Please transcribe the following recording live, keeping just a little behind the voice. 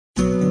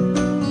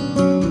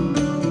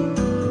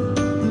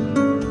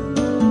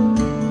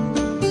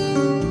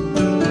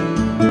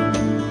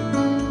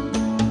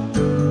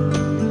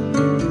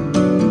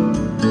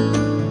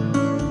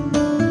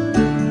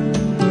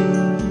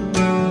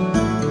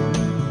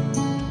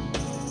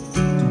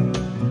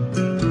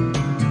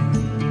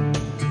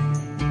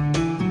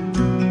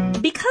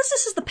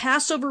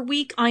Passover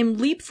week, I'm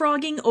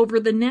leapfrogging over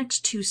the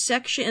next two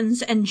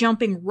sections and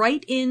jumping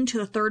right into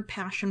the third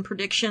Passion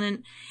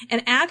prediction.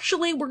 And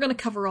actually, we're going to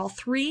cover all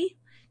three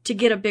to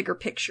get a bigger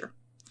picture.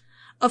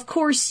 Of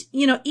course,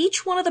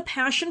 each one of the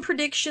Passion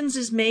predictions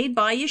is made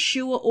by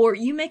Yeshua, or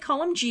you may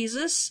call him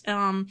Jesus,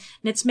 and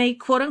it's made,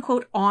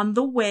 quote-unquote, on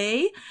the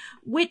way,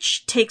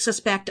 which takes us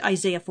back to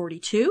Isaiah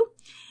 42,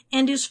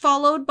 and is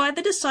followed by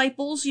the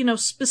disciples,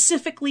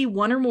 specifically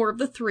one or more of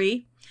the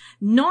three,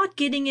 not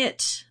getting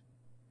it,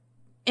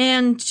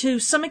 and to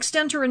some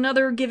extent or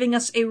another giving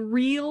us a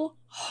real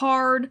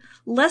hard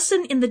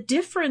lesson in the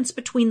difference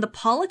between the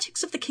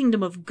politics of the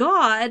kingdom of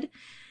God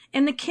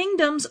and the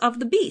kingdoms of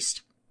the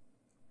beast.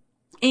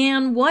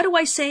 And why do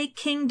I say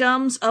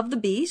kingdoms of the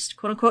beast,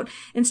 quote unquote,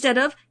 instead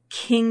of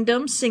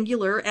kingdom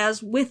singular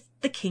as with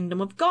the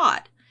kingdom of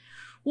God?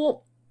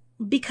 Well,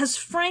 because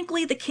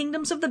frankly, the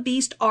kingdoms of the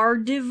beast are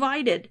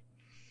divided.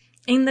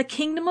 And the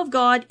kingdom of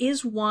God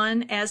is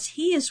one as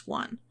he is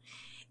one.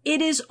 It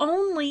is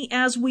only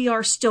as we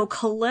are still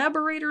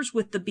collaborators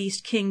with the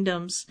beast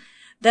kingdoms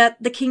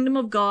that the kingdom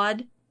of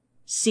God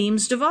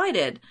seems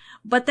divided.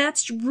 But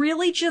that's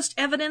really just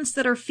evidence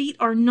that our feet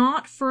are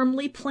not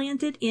firmly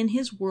planted in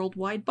his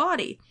worldwide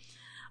body.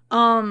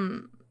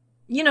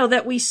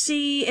 That we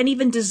see and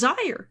even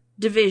desire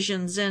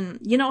divisions. And,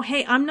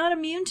 hey, I'm not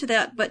immune to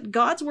that, but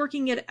God's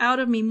working it out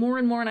of me more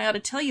and more. And I ought to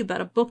tell you about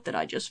a book that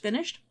I just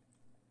finished.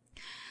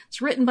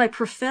 It's written by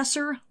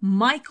Professor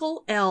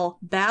Michael L.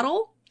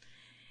 Battle.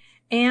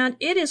 And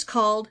it is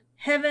called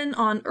Heaven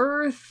on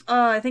Earth.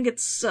 I think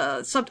it's,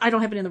 I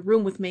don't have it in the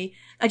room with me.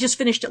 I just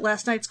finished it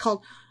last night. It's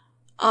called,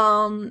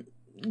 God's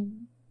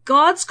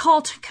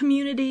Call to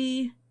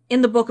Community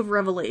in the Book of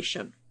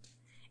Revelation.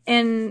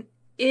 And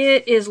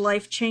it is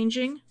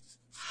life-changing.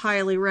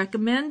 Highly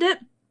recommend it.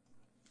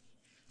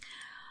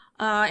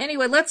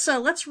 Anyway,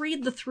 let's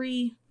read the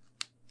three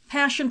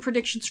Passion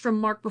predictions from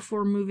Mark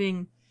before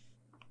moving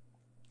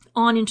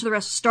on into the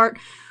rest. Start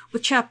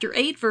with chapter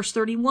 8, verse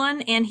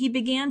 31, and he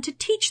began to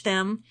teach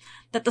them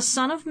that the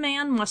Son of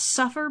Man must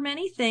suffer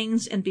many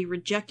things and be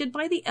rejected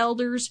by the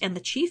elders and the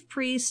chief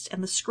priests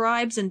and the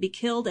scribes and be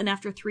killed and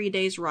after 3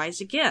 days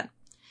rise again.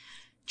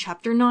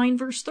 Chapter 9,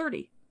 verse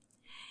 30.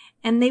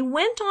 And they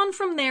went on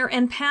from there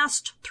and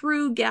passed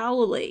through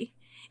Galilee,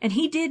 and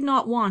he did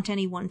not want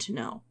anyone to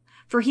know,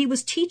 for he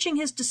was teaching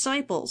his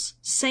disciples,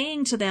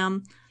 saying to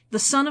them, the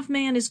Son of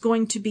Man is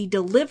going to be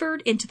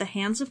delivered into the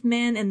hands of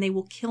men, and they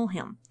will kill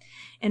him.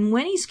 And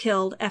when he's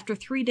killed, after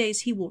 3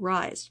 days he will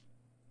rise.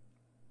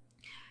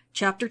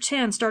 Chapter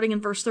 10, starting in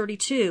verse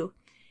 32.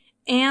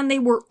 And they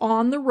were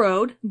on the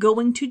road,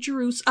 going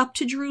to up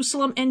to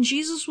Jerusalem, and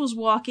Jesus was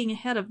walking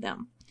ahead of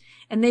them.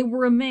 And they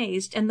were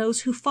amazed, and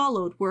those who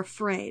followed were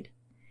afraid.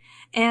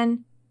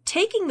 And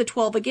taking the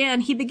 12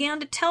 again, he began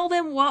to tell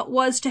them what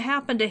was to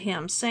happen to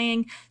him,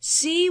 saying,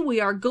 see,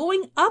 we are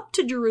going up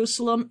to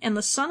Jerusalem, and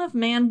the Son of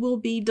Man will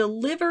be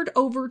delivered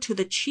over to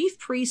the chief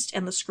priests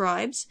and the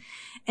scribes,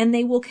 and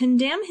they will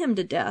condemn him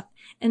to death,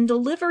 and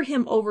deliver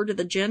him over to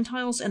the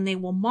Gentiles, and they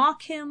will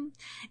mock him,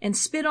 and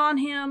spit on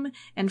him,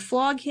 and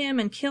flog him,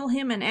 and kill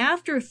him, and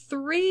after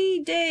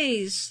 3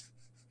 days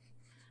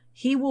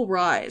he will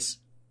rise.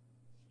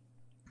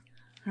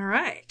 All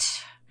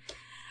right.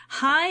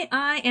 Hi,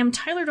 I am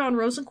Tyler Dawn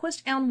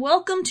Rosenquist, and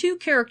welcome to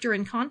Character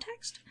in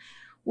Context,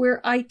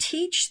 where I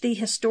teach the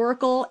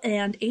historical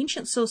and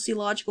ancient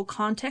sociological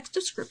context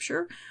of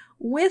Scripture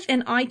with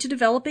an eye to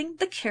developing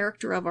the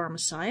character of our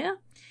Messiah.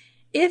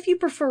 If you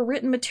prefer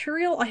written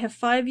material, I have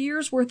 5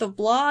 years worth of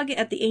blog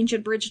at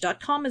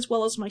theancientbridge.com, as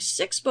well as my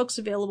 6 books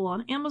available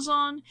on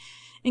Amazon,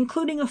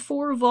 including a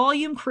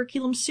 4-volume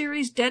curriculum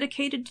series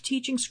dedicated to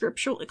teaching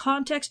scriptural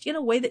context in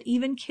a way that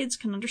even kids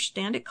can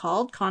understand it,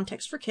 called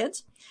Context for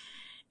Kids.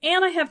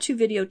 And I have 2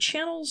 video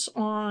channels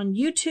on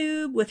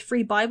YouTube with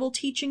free Bible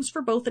teachings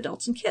for both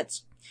adults and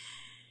kids.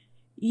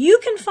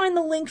 You can find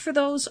the link for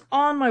those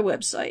on my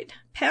website.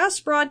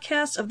 Past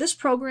broadcasts of this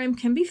program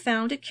can be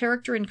found at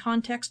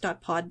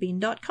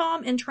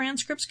characterincontext.podbean.com, and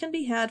transcripts can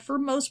be had for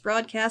most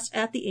broadcasts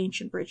at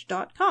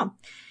theancientbridge.com.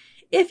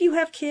 If you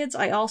have kids,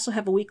 I also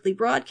have a weekly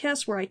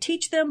broadcast where I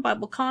teach them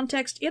Bible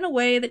context in a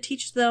way that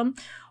teaches them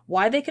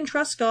why they can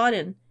trust God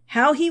and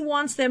how he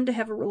wants them to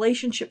have a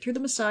relationship through the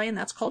Messiah, and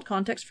that's called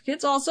Context for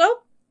Kids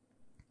also.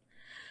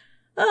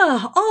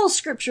 All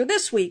scripture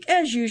this week,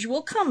 as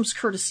usual, comes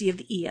courtesy of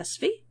the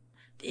ESV,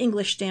 the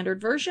English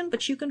Standard Version,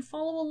 but you can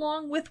follow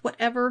along with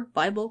whatever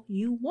Bible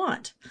you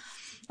want.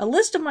 A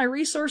list of my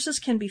resources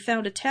can be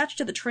found attached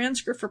to the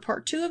transcript for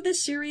part 2 of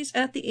this series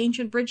at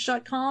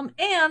theancientbridge.com,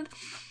 and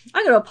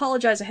I'm going to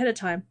apologize ahead of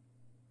time.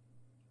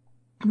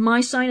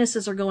 My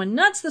sinuses are going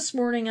nuts this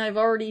morning. I've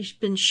already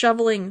been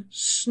shoveling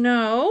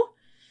snow.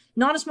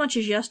 Not as much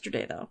as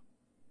yesterday, though.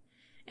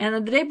 And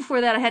the day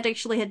before that, I had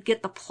to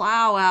get the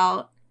plow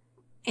out.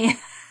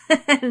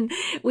 And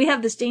we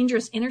have this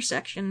dangerous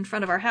intersection in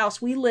front of our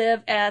house. We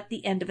live at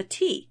the end of a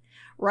T,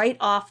 right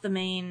off the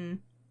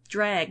main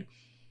drag.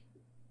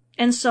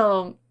 And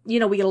so, we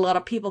get a lot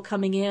of people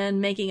coming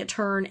in, making a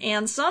turn,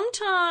 and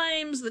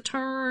sometimes the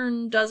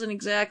turn doesn't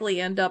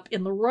exactly end up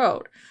in the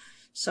road.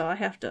 So I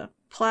have to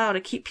plow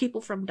to keep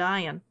people from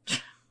dying.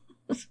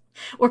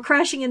 Or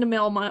crashing into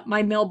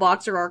my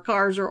mailbox or our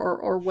cars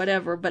or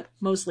whatever, but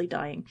mostly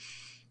dying.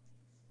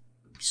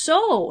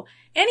 So,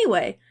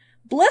 anyway,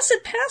 blessed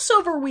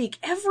Passover week,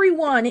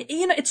 everyone.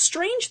 It's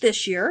strange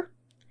this year,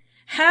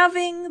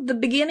 having the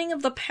beginning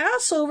of the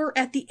Passover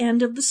at the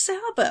end of the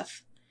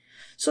Sabbath.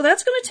 So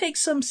that's going to take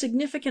some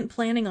significant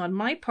planning on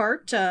my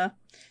part.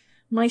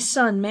 My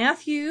son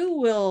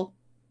Matthew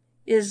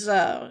is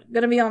going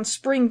to be on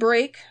spring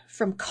break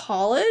from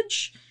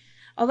college.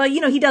 Although,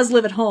 he does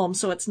live at home,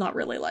 so it's not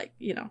really like,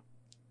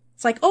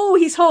 it's like, oh,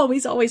 he's home.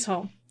 He's always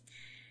home.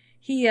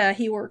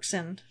 He works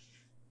and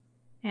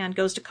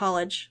goes to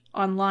college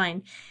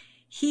online.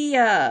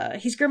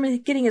 He's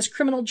getting his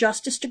criminal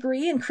justice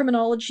degree and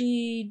criminal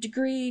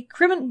justice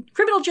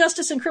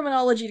and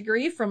criminology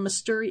degree from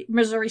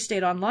Missouri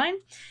State Online.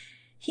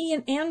 He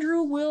and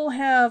Andrew will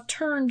have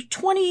turned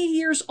 20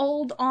 years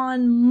old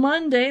on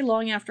Monday,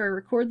 long after I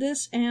record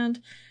this,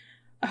 and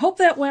I hope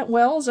that went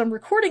well. As I'm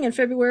recording in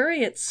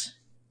February, it's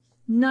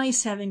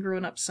nice having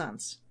grown-up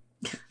sons.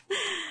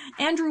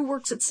 Andrew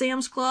works at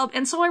Sam's Club,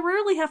 and so I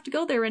rarely have to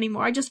go there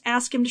anymore. I just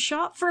ask him to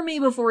shop for me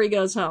before he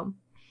goes home.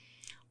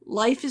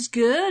 Life is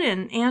good,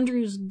 and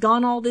Andrew's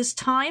gone all this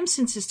time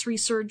since his 3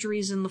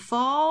 surgeries in the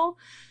fall,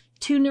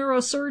 2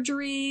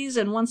 neurosurgeries,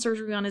 and 1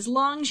 surgery on his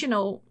lungs.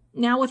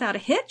 Now without a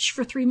hitch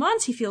for 3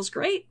 months, he feels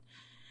great.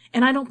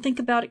 And I don't think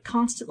about it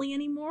constantly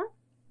anymore.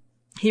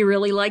 He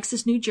really likes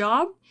his new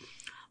job.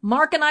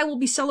 Mark and I will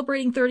be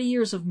celebrating 30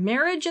 years of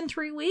marriage in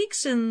 3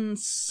 weeks, and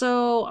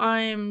so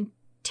I'm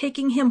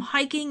taking him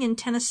hiking in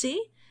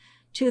Tennessee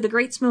to the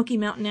Great Smoky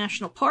Mountain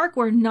National Park,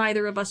 where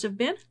neither of us have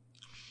been.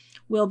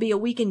 We'll be a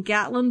week in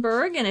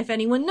Gatlinburg, and if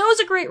anyone knows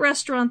a great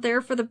restaurant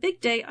there for the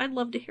big day, I'd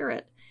love to hear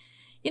it.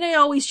 You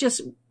always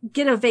just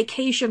get a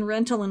vacation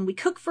rental and we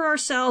cook for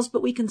ourselves,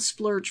 but we can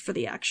splurge for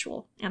the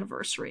actual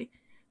anniversary.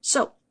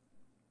 So,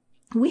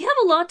 we have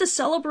a lot to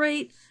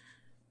celebrate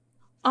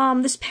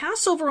this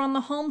Passover on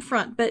the home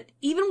front, but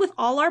even with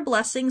all our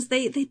blessings,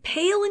 they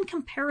pale in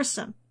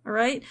comparison, all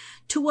right,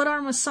 to what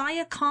our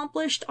Messiah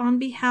accomplished on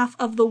behalf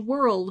of the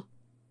world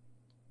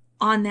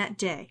on that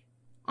day,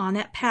 on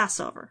that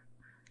Passover.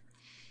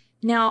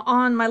 Now,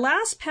 on my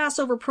last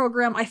Passover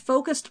program, I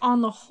focused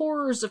on the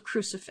horrors of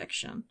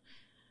crucifixion.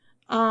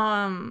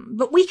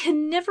 But we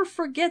can never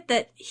forget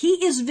that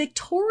he is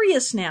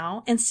victorious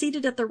now and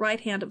seated at the right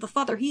hand of the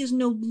Father. He is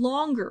no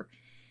longer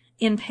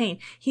in pain.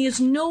 He is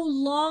no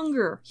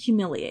longer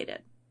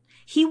humiliated.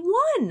 He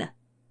won.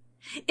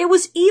 It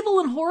was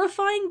evil and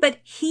horrifying, but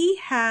he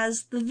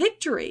has the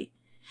victory.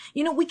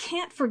 We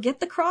can't forget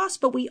the cross,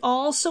 but we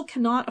also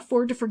cannot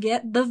afford to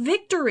forget the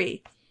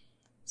victory.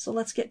 So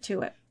let's get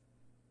to it.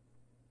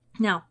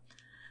 Now,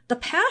 the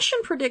Passion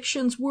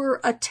predictions were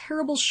a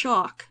terrible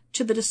shock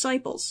to the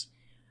disciples.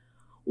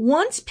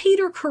 Once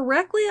Peter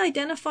correctly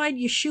identified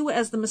Yeshua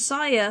as the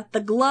Messiah, the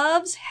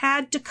gloves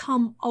had to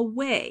come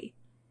away.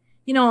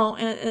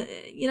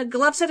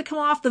 Gloves had to come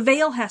off, the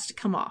veil has to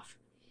come off.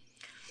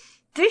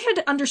 They had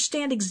to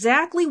understand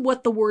exactly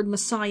what the word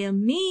Messiah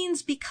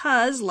means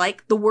because,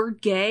 like the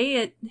word gay,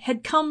 it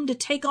had come to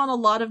take on a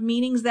lot of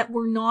meanings that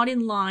were not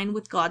in line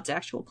with God's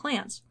actual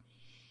plans.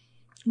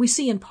 We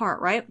see in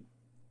part, right?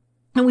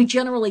 And we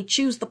generally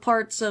choose the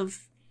parts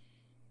of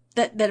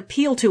that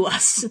appeal to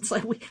us. It's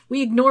like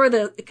we ignore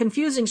the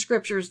confusing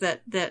scriptures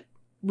that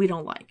we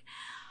don't like.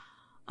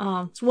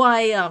 It's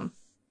why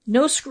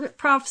no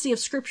prophecy of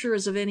scripture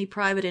is of any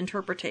private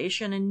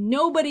interpretation, and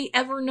nobody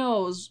ever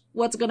knows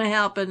what's going to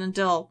happen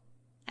until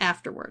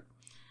afterward.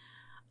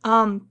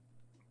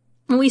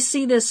 And we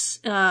see this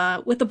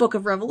with the book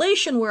of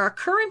Revelation, where our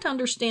current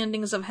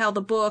understandings of how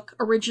the book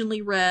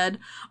originally read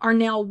are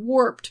now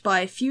warped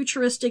by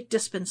futuristic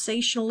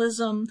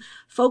dispensationalism,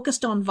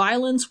 focused on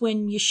violence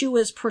when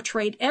Yeshua is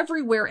portrayed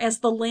everywhere as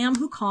the Lamb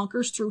who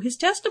conquers through his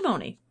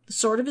testimony, the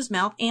sword of his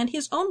mouth, and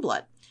his own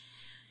blood.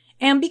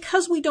 And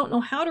because we don't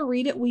know how to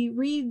read it, we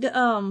read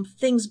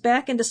things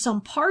back into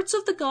some parts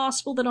of the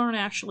gospel that aren't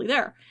actually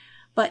there.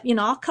 But,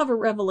 I'll cover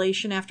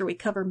Revelation after we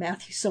cover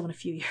Matthew, so in a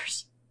few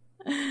years.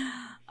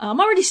 I'm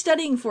already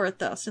studying for it,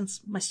 though, since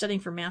my studying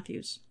for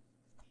Matthew's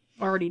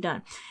already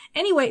done.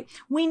 Anyway,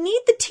 we need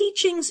the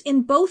teachings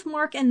in both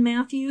Mark and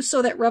Matthew so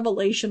that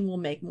Revelation will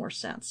make more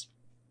sense.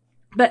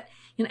 But,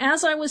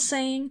 as I was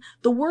saying,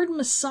 the word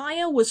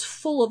Messiah was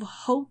full of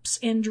hopes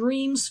and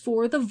dreams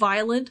for the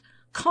violent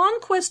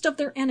conquest of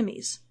their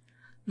enemies.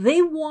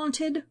 They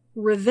wanted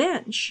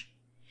revenge.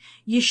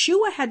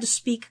 Yeshua had to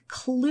speak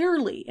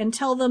clearly and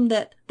tell them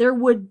that there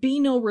would be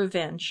no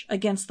revenge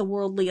against the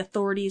worldly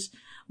authorities,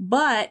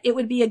 but it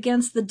would be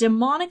against the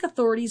demonic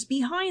authorities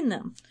behind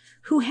them,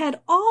 who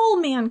had all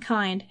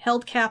mankind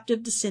held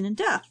captive to sin and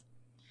death.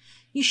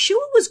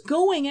 Yeshua was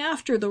going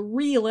after the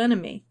real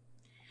enemy.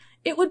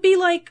 It would be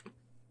like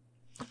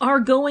our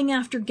going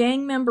after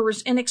gang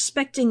members and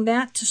expecting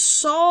that to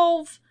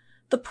solve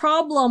the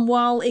problem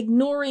while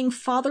ignoring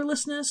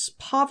fatherlessness,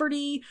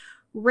 poverty,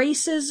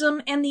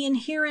 racism, and the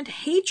inherent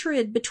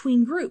hatred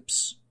between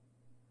groups.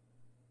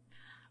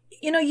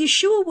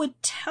 Yeshua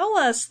would tell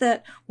us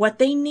that what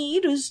they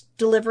need is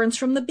deliverance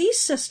from the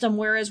beast system,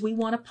 whereas we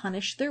want to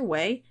punish their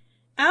way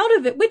out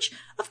of it, which,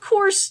 of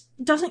course,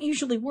 doesn't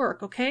usually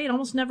work, okay? It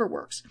almost never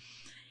works.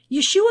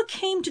 Yeshua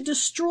came to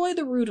destroy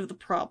the root of the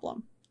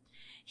problem.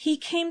 He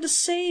came to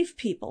save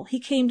people. He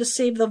came to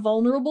save the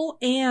vulnerable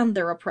and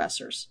their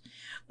oppressors.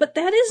 But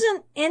that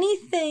isn't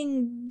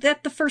anything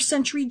that the first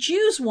century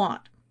Jews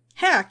want.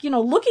 Heck,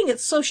 looking at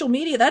social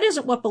media, that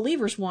isn't what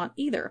believers want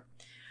either.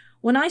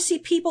 When I see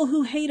people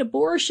who hate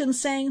abortion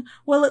saying,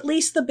 well, at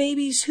least the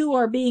babies who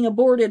are being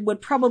aborted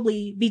would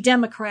probably be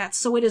Democrats,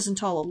 so it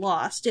isn't all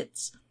lost.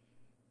 It's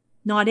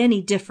not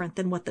any different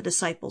than what the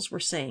disciples were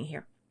saying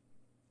here.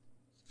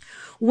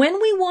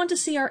 When we want to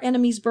see our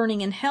enemies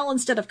burning in hell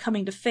instead of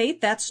coming to faith,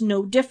 that's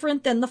no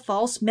different than the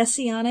false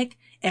messianic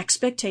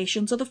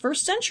expectations of the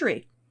first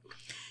century.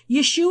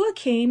 Yeshua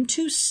came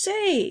to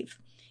save.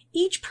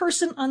 Each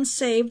person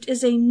unsaved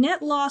is a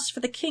net loss for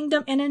the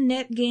kingdom and a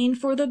net gain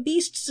for the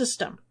beast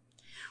system.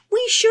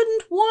 We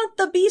shouldn't want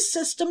the beast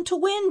system to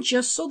win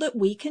just so that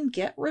we can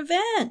get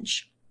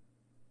revenge.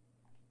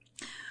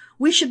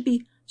 We should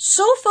be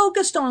so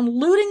focused on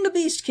looting the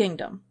beast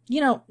kingdom,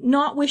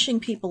 not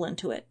wishing people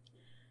into it.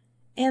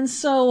 And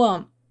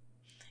so,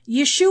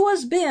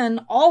 Yeshua's been,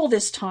 all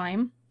this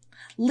time,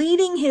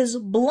 leading his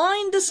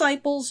blind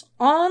disciples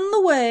on the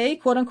way,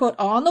 quote unquote,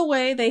 on the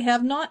way they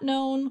have not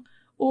known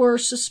or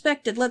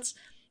suspected. Let's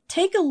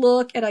take a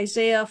look at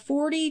Isaiah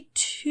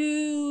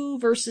 42,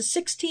 verses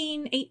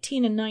 16,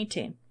 18, and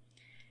 19.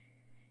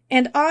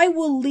 And I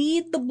will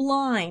lead the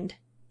blind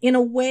in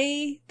a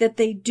way that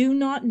they do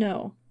not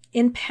know.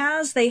 In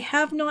paths they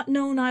have not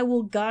known, I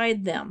will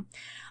guide them.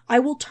 I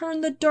will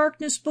turn the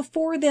darkness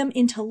before them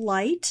into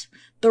light,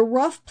 the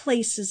rough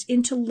places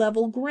into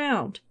level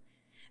ground.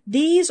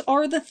 These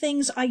are the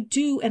things I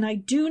do, and I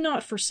do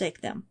not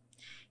forsake them.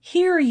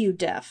 Hear, you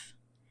deaf,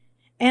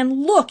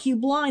 and look, you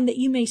blind, that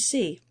you may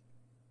see.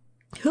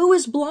 Who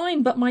is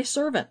blind but my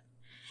servant?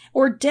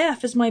 Or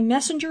deaf as my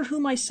messenger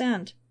whom I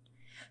send?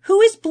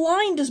 Who is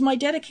blind as my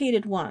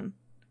dedicated one?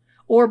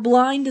 Or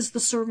blind as the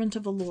servant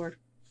of the Lord?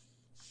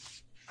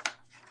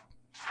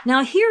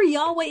 Now here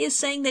Yahweh is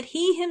saying that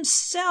he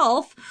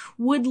himself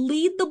would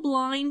lead the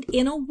blind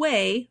in a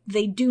way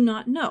they do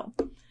not know.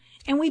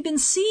 And we've been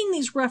seeing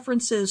these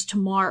references to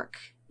Mark,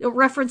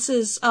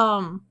 since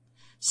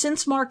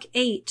Mark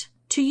 8,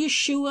 to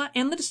Yeshua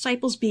and the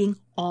disciples being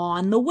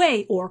on the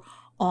way, or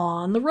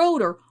on the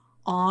road, or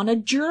on a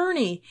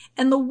journey.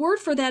 And the word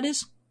for that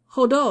is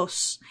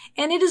hodos.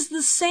 And it is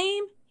the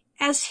same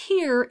as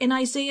here in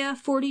Isaiah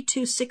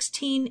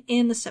 42:16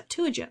 in the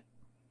Septuagint,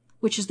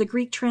 which is the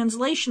Greek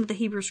translation of the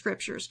Hebrew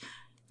scriptures,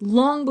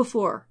 long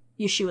before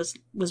Yeshua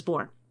was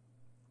born.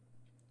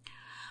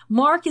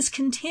 Mark is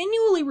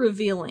continually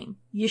revealing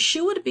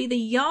Yeshua to be the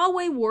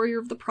Yahweh warrior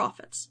of the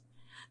prophets,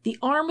 the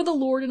arm of the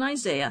Lord in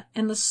Isaiah,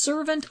 and the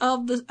servant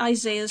of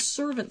Isaiah's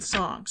servant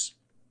songs.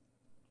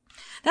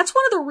 That's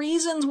one of the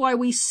reasons why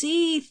we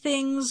see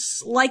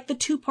things like the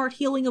two-part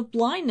healing of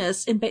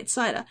blindness in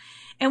Bethsaida.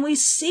 And we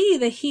see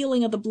the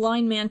healing of the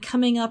blind man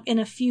coming up in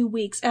a few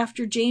weeks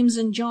after James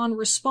and John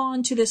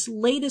respond to this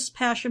latest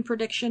passion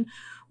prediction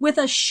with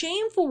a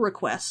shameful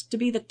request to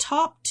be the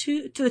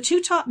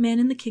two top men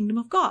in the kingdom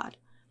of God.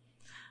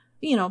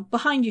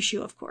 Behind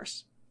Yeshua, of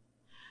course.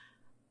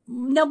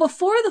 Now,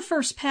 before the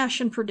first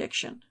passion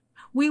prediction,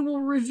 we will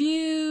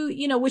review,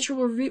 which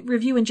we'll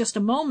review in just a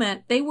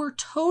moment, they were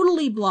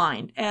totally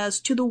blind as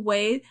to the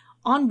way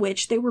on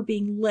which they were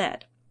being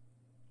led.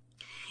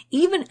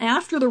 Even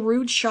after the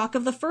rude shock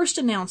of the first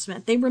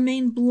announcement, they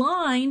remain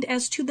blind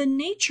as to the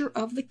nature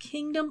of the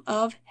kingdom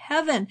of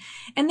heaven.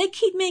 And they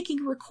keep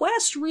making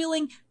requests,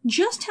 revealing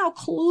just how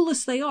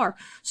clueless they are.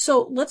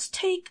 So let's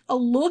take a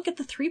look at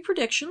the three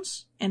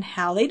predictions and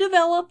how they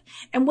develop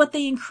and what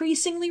they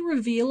increasingly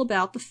reveal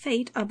about the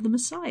fate of the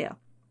Messiah.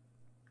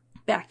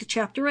 Back to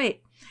chapter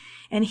 8.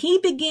 And he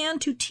began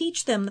to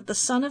teach them that the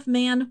Son of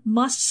Man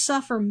must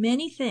suffer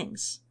many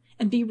things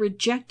and be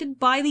rejected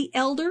by the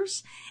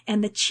elders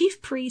and the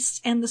chief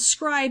priests and the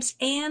scribes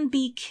and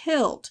be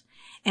killed,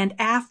 and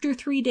after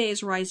 3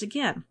 days rise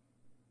again.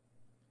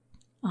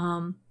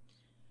 The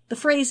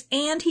phrase,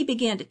 and he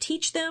began to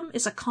teach them,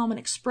 is a common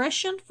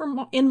expression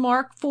in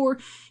Mark for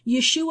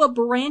Yeshua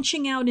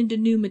branching out into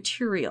new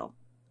material.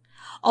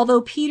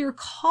 Although Peter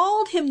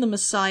called him the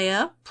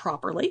Messiah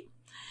properly,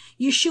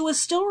 Yeshua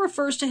still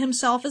refers to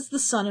himself as the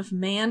Son of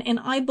Man, and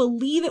I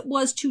believe it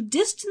was to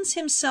distance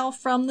himself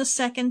from the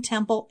Second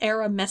Temple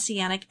era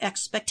messianic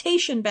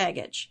expectation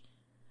baggage.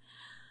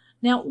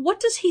 Now, what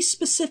does he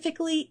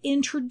specifically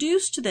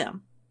introduce to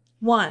them?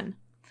 1.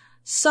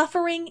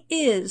 Suffering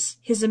is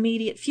his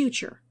immediate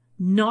future,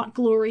 not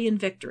glory and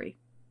victory.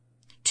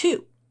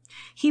 2.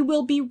 He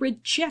will be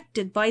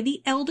rejected by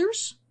the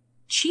elders,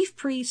 chief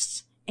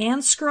priests,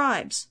 and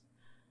scribes,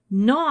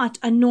 not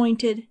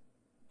anointed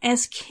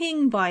as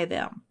king by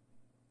them.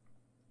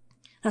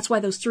 That's why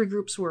those three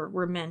groups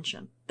were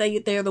mentioned.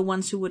 They are the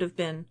ones who would have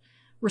been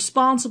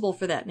responsible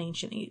for that in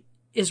ancient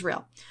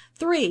Israel.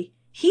 3,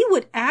 he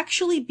would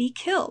actually be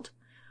killed.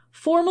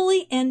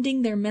 formally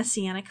ending their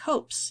messianic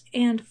hopes.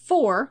 And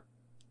 4,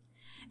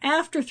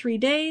 after 3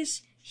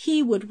 days,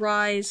 he would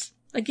rise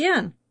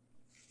again.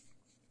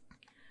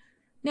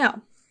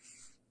 Now,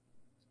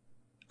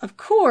 of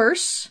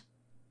course,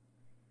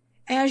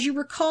 as you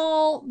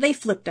recall, they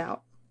flipped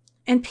out.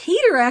 And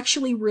Peter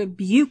actually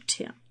rebuked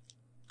him,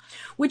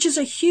 which is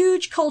a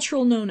huge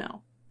cultural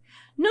no-no.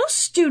 No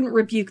student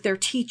rebuked their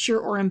teacher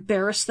or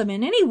embarrassed them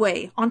in any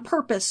way, on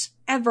purpose,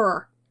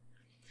 ever.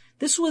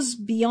 This was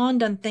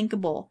beyond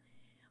unthinkable.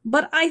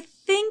 But I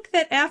think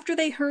that after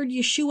they heard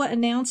Yeshua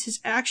announce his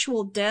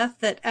actual death,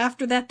 that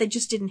after that they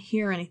just didn't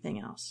hear anything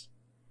else.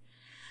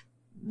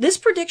 This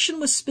prediction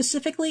was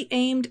specifically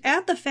aimed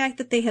at the fact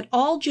that they had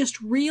all just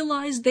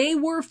realized they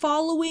were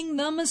following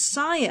the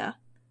Messiah.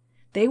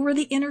 They were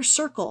the inner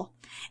circle,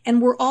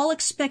 and were all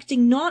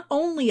expecting not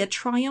only a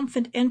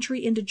triumphant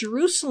entry into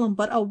Jerusalem,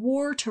 but a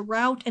war to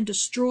rout and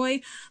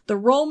destroy the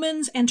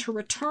Romans and to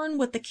return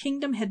what the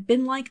kingdom had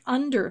been like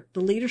under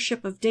the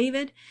leadership of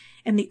David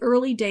and the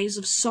early days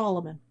of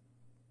Solomon.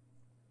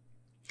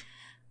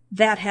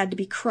 That had to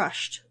be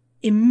crushed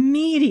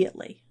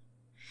immediately.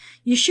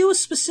 Yeshua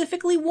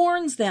specifically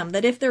warns them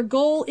that if their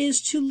goal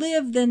is to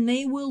live, then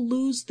they will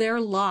lose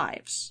their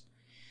lives.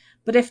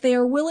 But if they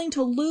are willing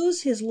to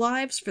lose his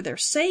lives for their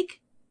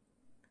sake,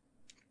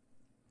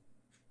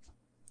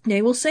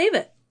 they will save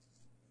it.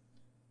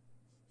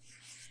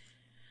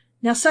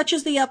 Now, such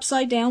is the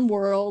upside-down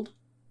world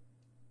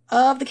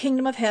of the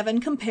kingdom of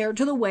heaven compared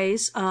to the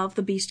ways of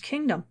the beast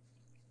kingdom.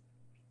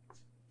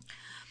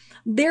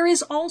 There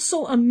is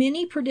also a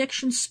mini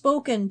prediction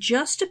spoken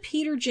just to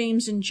Peter,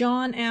 James, and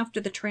John after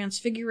the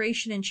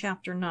transfiguration in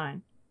chapter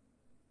 9.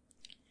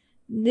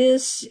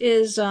 This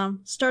is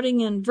starting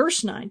in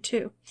verse 9,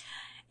 too.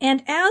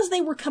 And as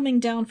they were coming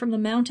down from the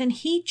mountain,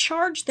 he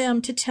charged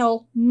them to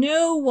tell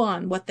no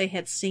one what they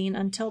had seen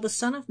until the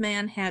Son of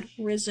Man had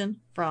risen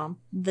from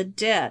the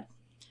dead.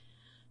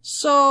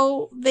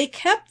 So they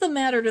kept the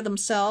matter to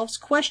themselves,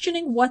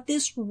 questioning what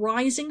this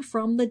rising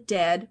from the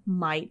dead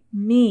might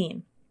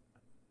mean.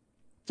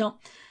 So,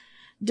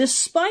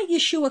 despite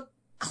Yeshua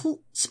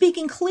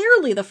speaking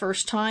clearly the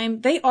first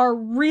time, they are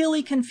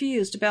really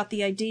confused about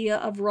the idea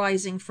of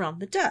rising from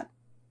the dead.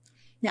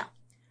 Now,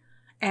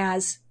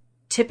 as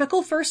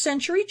typical first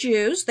century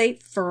Jews, they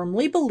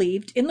firmly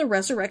believed in the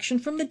resurrection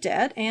from the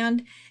dead,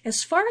 and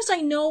as far as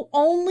I know,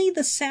 only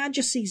the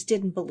Sadducees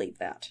didn't believe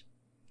that.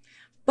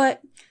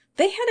 But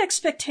they had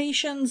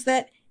expectations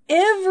that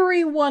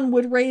everyone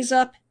would raise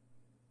up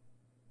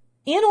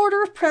in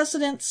order of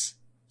precedence,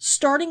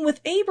 starting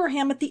with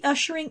Abraham at the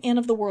ushering in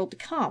of the world to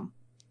come.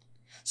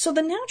 So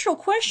the natural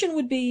question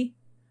would be,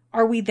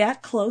 are we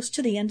that close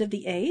to the end of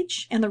the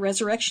age and the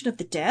resurrection of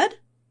the dead?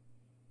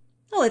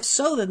 Well, if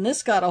so, then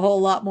this got a whole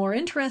lot more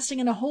interesting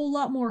and a whole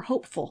lot more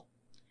hopeful.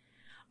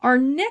 Our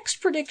next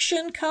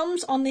prediction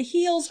comes on the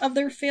heels of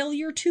their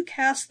failure to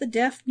cast the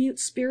deaf-mute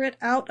spirit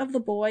out of the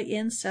boy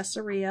in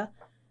Caesarea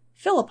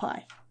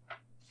Philippi.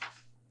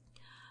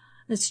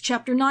 This is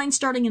chapter 9,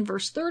 starting in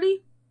verse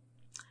 30.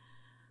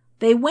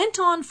 They went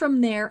on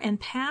from there and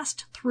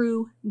passed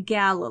through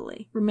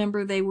Galilee.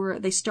 Remember,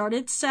 they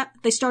started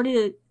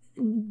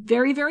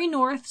very, very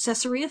north,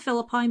 Caesarea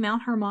Philippi,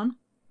 Mount Hermon.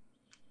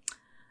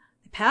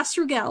 They passed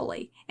through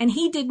Galilee, and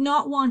he did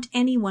not want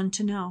anyone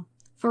to know,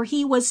 for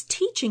he was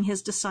teaching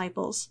his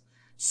disciples,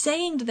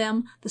 saying to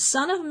them, "The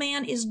Son of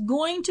Man is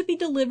going to be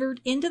delivered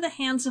into the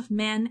hands of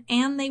men,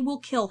 and they will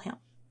kill him.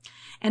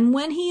 And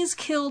when he is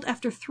killed,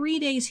 after 3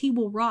 days he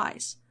will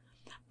rise."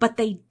 But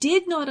they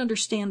did not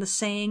understand the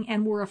saying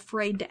and were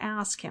afraid to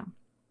ask him.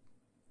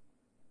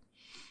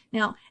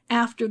 Now,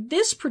 after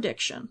this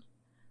prediction,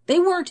 they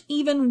weren't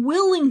even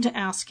willing to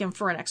ask him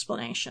for an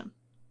explanation.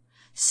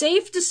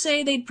 Safe to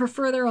say they'd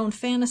prefer their own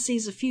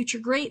fantasies of future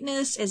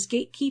greatness as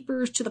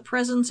gatekeepers to the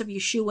presence of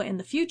Yeshua in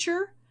the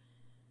future.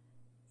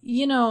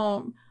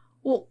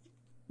 Well,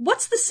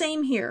 what's the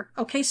same here?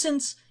 Okay,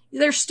 since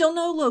there's still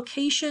no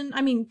location,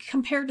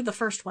 compared to the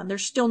first one,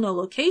 there's still no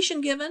location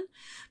given,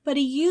 but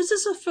he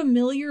uses a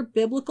familiar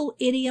biblical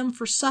idiom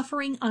for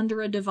suffering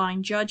under a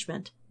divine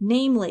judgment,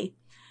 namely,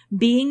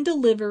 being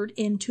delivered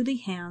into the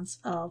hands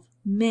of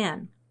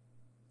men.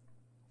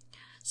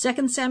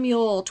 2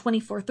 Samuel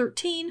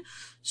 24:13,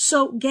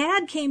 So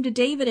Gad came to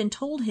David and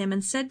told him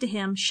and said to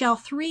him, "Shall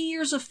 3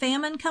 years of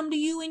famine come to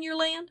you in your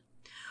land?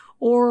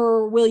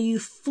 Or will you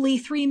flee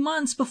 3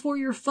 months before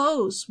your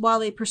foes while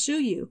they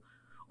pursue you?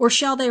 Or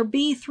shall there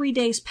be 3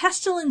 days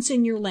pestilence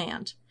in your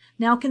land?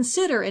 Now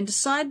consider and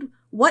decide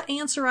what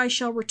answer I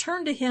shall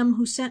return to him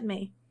who sent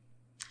me."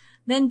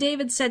 Then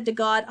David said to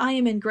God, "I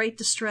am in great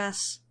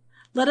distress.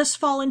 Let us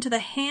fall into the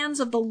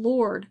hands of the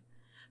Lord,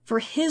 for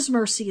his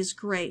mercy is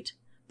great,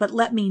 but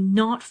let me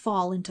not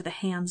fall into the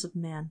hands of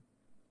men."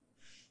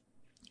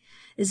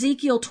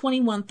 Ezekiel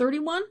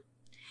 21:31,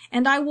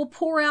 "And I will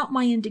pour out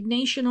my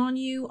indignation on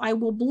you. I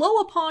will blow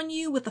upon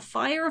you with the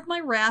fire of my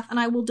wrath, and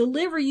I will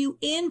deliver you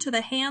into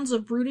the hands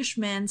of brutish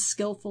men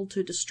skillful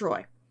to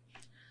destroy."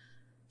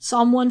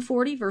 Psalm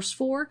 140, verse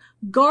 4,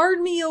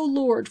 "Guard me, O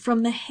Lord,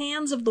 from the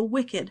hands of the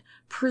wicked.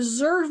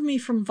 Preserve me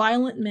from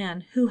violent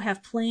men who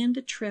have planned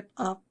to trip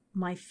up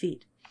my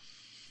feet."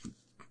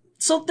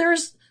 So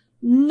there's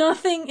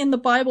nothing in the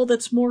Bible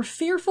that's more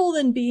fearful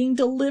than being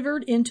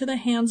delivered into the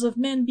hands of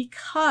men,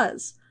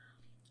 because,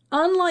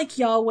 unlike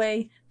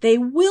Yahweh, they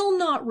will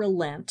not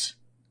relent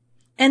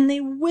and they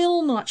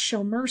will not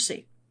show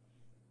mercy.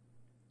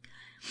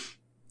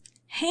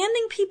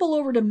 Handing people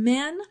over to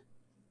men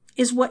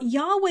is what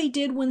Yahweh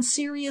did when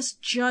serious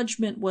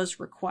judgment was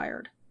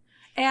required,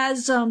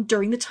 as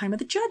during the time of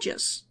the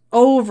judges,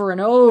 over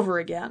and over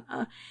again.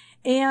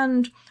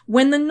 And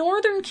when the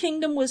northern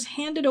kingdom was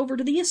handed over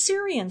to the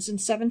Assyrians in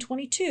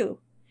 722,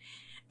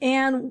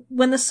 and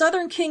when the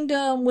southern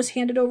kingdom was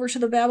handed over to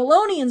the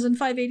Babylonians in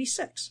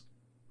 586.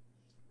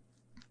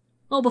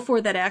 Well,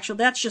 before that, actually,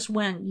 that's just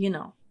when,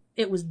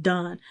 it was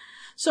done.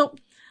 So,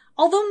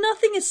 although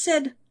nothing is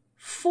said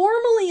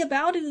formally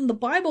about it in the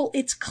Bible,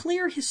 it's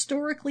clear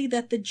historically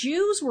that the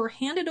Jews were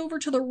handed over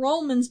to the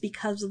Romans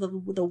because of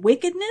the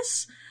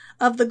wickedness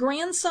of the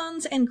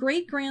grandsons and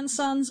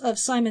great-grandsons of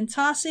Simon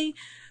Tassi,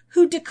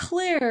 who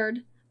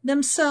declared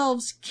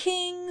themselves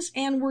kings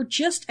and were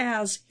just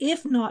as,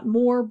 if not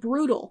more,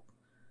 brutal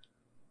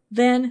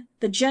than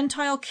the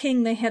Gentile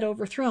king they had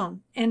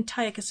overthrown,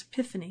 Antiochus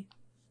Epiphanes.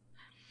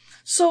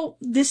 So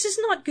this is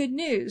not good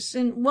news.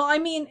 And, well, I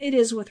mean, it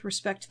is with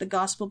respect to the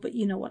gospel, but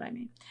you know what I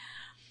mean.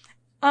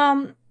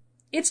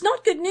 It's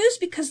not good news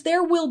because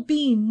there will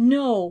be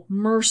no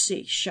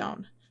mercy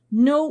shown,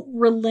 no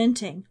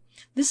relenting.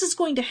 This is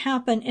going to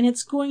happen, and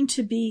it's going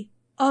to be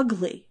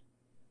ugly.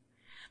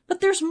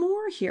 But there's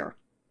more here.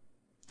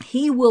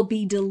 He will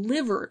be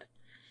delivered.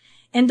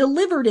 And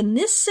delivered in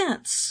this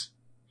sense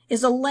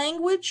is a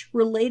language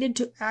related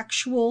to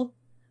actual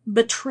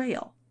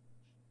betrayal.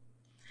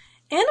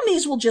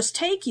 Enemies will just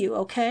take you,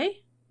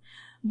 okay?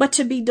 But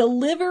to be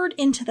delivered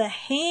into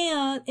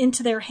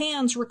their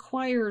hands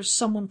requires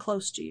someone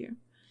close to you.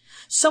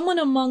 Someone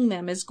among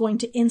them is going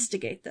to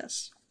instigate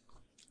this.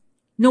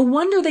 No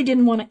wonder they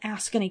didn't want to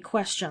ask any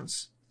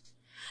questions.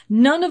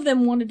 None of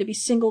them wanted to be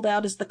singled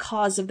out as the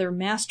cause of their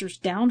master's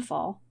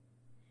downfall.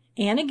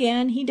 And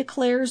again, he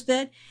declares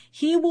that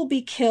he will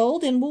be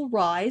killed and will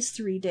rise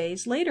 3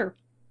 days later.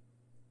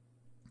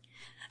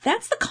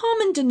 That's the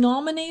common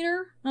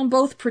denominator on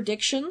both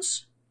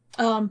predictions,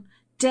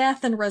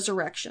 death and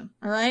resurrection,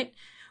 all right?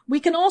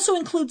 We can also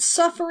include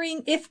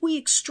suffering if we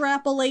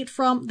extrapolate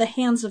from the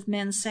hands of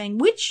men saying,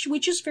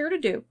 which is fair to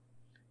do,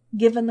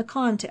 given the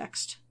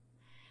context.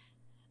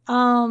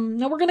 Now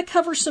we're going to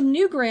cover some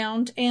new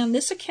ground, and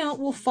this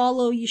account will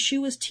follow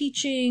Yeshua's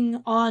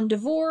teaching on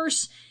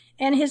divorce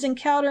and his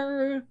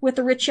encounter with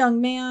the rich young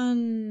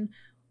man,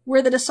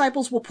 where the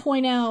disciples will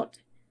point out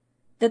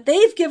that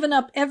they've given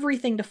up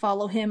everything to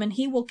follow him, and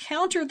he will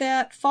counter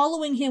that.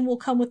 Following him will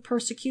come with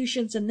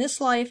persecutions in this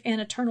life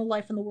and eternal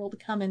life in the world to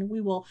come, and we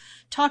will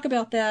talk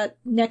about that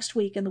next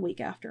week and the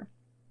week after.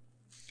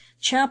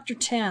 Chapter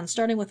 10,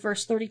 starting with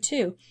verse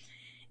 32.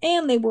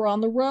 And they were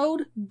on the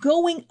road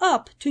going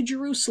up to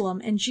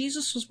Jerusalem, and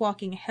Jesus was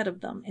walking ahead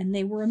of them, and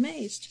they were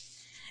amazed.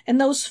 And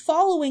those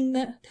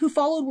who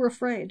followed were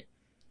afraid.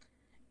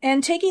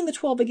 And taking the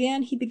 12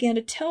 again, he began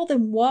to tell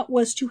them what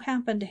was to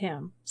happen to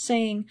him,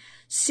 saying,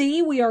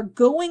 "See, we are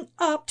going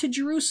up to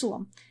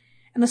Jerusalem,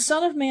 and the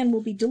Son of Man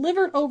will be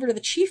delivered over to the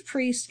chief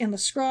priests and the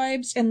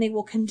scribes, and they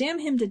will condemn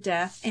him to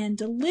death and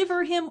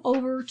deliver him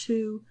over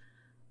to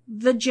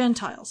the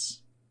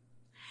Gentiles.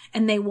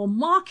 And they will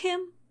mock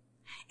him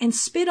and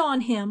spit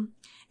on him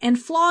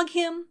and flog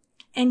him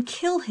and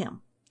kill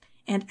him.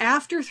 And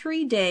after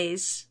 3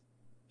 days,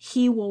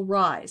 he will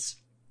rise."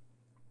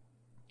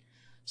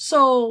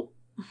 So,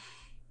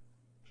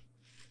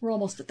 we're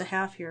almost at the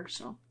half here,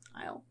 so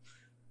I'll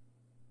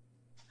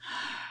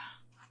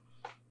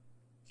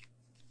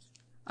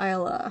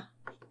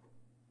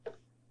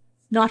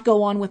not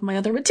go on with my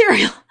other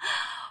material.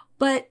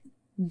 But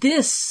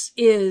this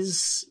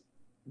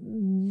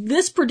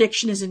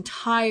prediction is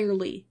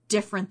entirely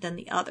different than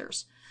the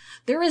others.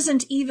 There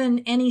isn't even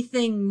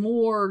anything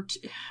more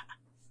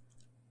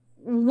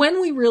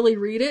when we really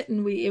read it,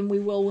 and we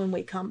will when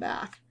we come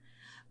back.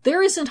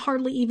 There isn't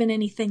hardly even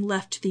anything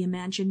left to the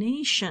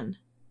imagination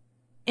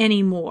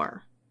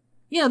anymore.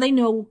 They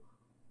know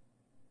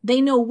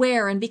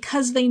where, and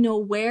because they know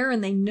where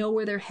and they know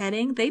where they're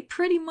heading, they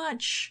pretty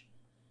much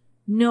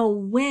know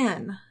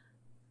when.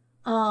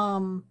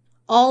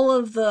 All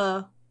of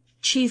the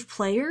chief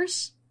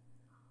players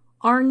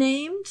are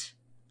named.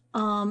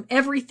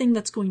 Everything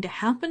that's going to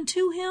happen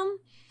to him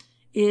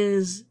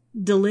is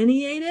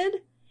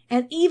delineated,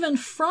 and even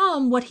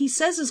from what he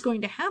says is going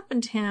to happen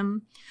to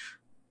him,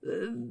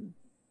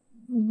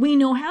 we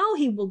know how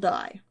he will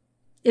die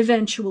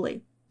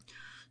eventually.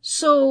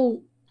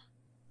 So,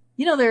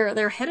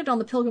 they're headed on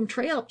the pilgrim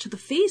trail up to the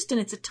feast,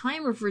 and it's a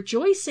time of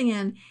rejoicing,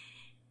 and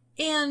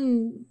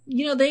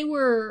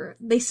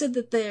they said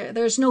that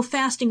there's no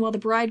fasting while the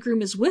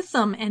bridegroom is with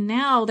them, and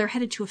now they're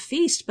headed to a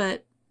feast,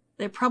 but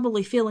they're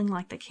probably feeling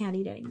like they can't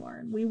eat anymore,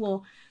 and we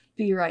will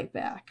be right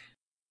back.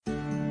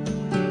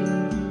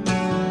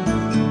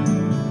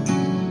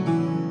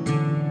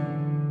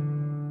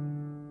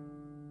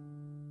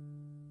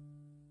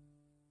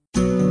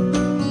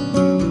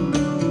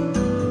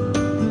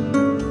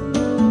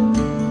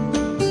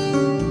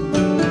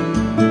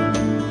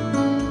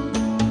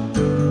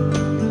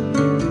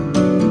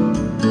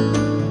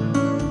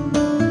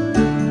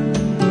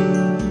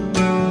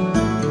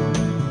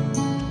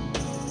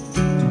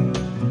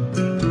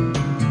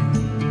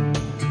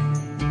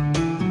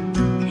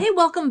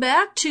 welcome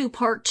back to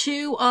part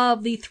 2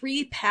 of the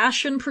 3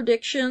 Passion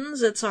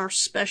predictions. It's our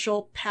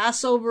special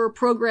Passover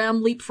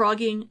program,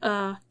 leapfrogging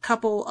a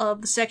couple of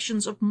the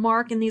sections of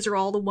Mark, and these are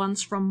all the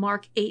ones from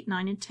Mark 8,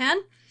 9, and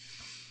 10.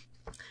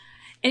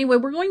 Anyway,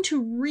 we're going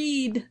to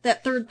read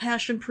that 3rd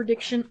Passion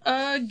prediction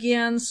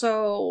again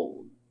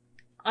so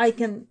I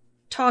can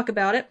talk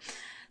about it.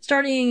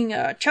 Starting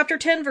chapter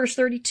 10, verse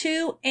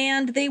 32,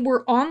 "And they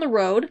were on the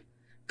road,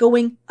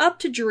 going up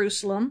to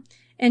Jerusalem,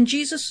 and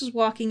Jesus was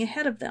walking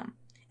ahead of them.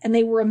 And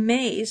they were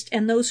amazed,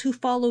 and those who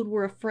followed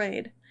were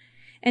afraid.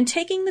 And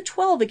taking the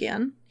 12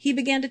 again, he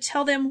began to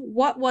tell them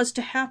what was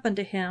to happen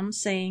to him,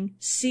 saying,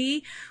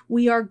 'See,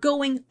 we are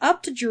going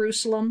up to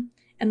Jerusalem,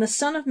 and the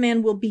Son of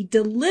Man will be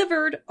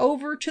delivered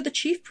over to the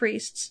chief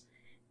priests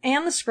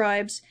and the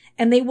scribes,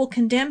 and they will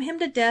condemn him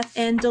to death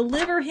and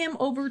deliver him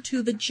over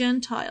to the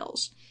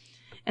Gentiles.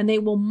 And they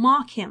will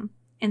mock him,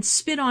 and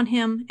spit on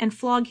him, and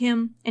flog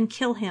him, and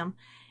kill him.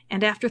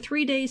 And after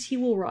 3 days he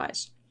will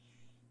rise.'"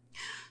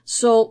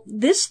 So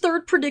this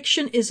 3rd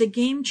prediction is a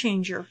game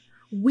changer.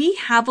 We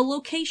have a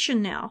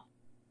location now.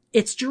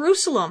 It's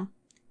Jerusalem.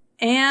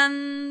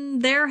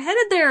 And they're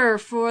headed there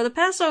for the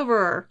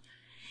Passover.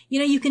 You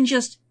know, you can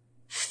just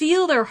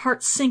feel their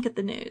hearts sink at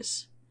the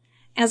news.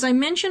 As I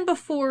mentioned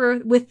before,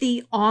 with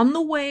the on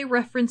the way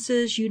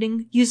references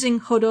using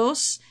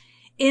hodos,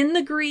 in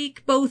the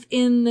Greek, both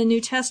in the New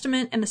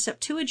Testament and the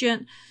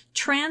Septuagint,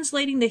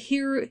 translating the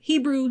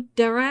Hebrew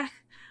derech,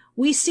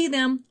 we see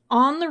them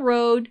on the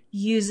road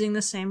using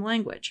the same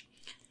language.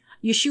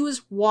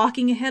 Yeshua's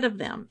walking ahead of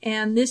them,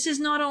 and this is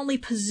not only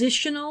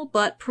positional,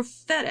 but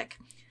prophetic.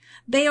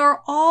 They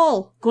are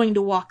all going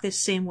to walk this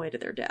same way to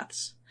their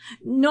deaths.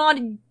 Not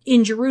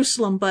in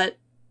Jerusalem, but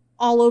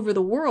all over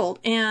the world.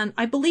 And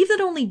I believe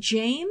that only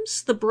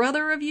James, the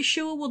brother of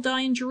Yeshua, will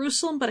die in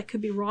Jerusalem, but I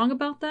could be wrong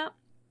about that.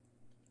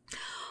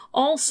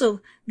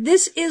 Also,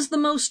 this is the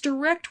most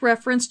direct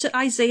reference to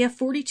Isaiah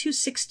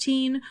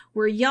 42:16,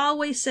 where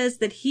Yahweh says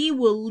that he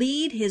will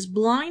lead his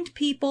blind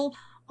people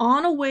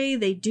on a way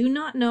they do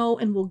not know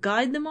and will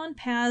guide them on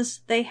paths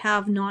they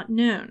have not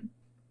known.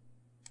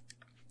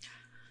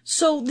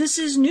 So this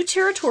is new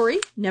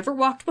territory, never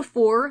walked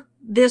before.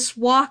 This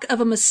walk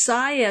of a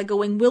Messiah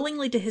going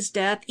willingly to his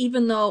death,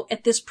 even though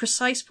at this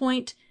precise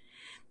point,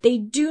 they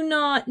do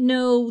not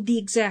know the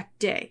exact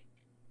day.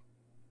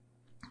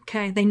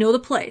 Okay, they know the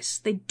place.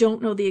 They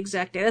don't know the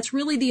exact day. That's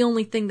really the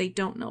only thing they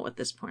don't know at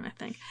this point, I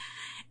think.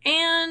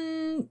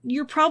 And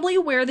you're probably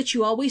aware that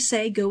you always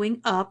say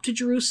going up to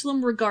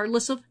Jerusalem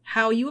regardless of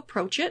how you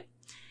approach it.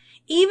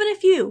 Even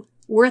if you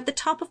were at the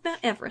top of Mount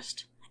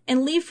Everest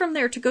and leave from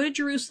there to go to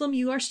Jerusalem,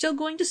 you are still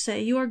going to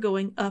say you are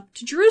going up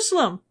to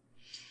Jerusalem.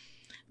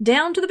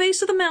 Down to the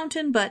base of the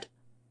mountain, but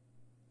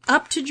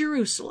up to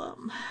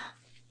Jerusalem.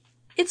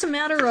 It's a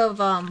matter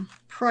of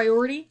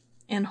priority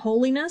and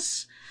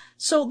holiness.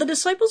 So the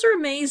disciples are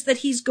amazed that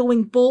he's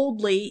going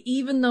boldly,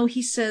 even though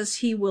he says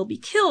he will be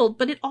killed,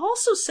 but it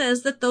also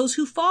says that those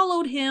who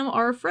followed him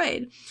are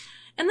afraid.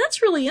 And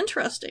that's really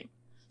interesting.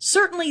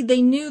 Certainly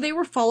they knew they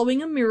were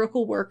following a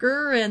miracle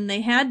worker, and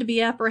they had to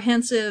be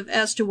apprehensive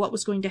as to what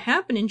was going to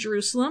happen in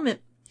Jerusalem.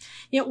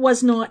 It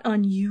was not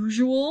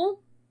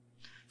unusual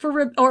or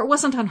it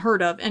wasn't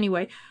unheard of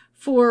anyway,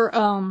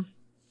 for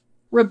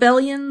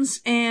rebellions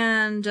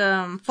and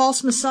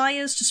false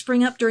messiahs to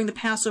spring up during the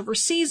Passover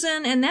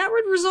season, and that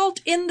would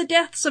result in the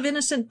deaths of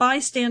innocent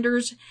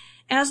bystanders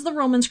as the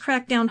Romans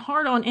cracked down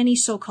hard on any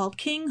so-called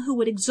king who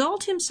would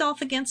exalt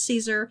himself against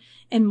Caesar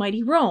and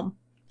mighty Rome.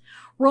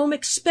 Rome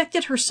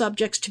expected her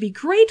subjects to be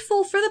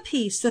grateful for the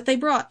peace that they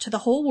brought to the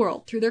whole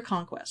world through their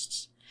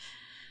conquests.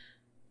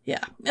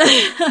 Yeah.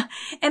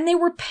 And they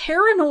were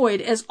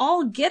paranoid as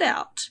all get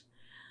out.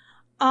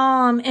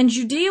 And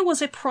Judea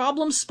was a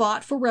problem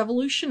spot for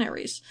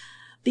revolutionaries.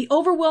 The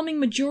overwhelming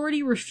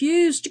majority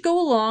refused to go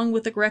along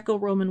with the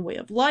Greco-Roman way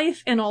of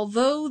life, and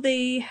although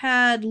they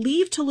had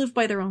leave to live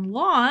by their own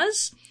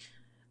laws,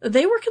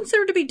 they were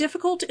considered to be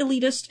difficult,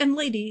 elitist, and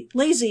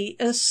lazy,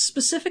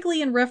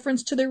 specifically in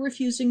reference to their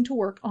refusing to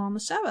work on the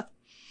Sabbath.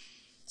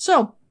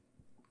 So,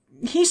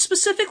 he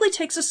specifically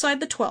takes aside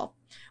the 12,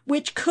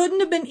 which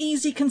couldn't have been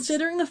easy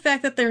considering the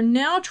fact that they're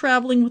now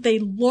traveling with a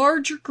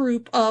larger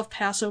group of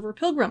Passover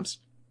pilgrims.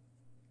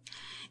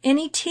 And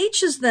he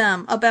teaches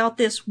them about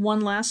this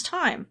one last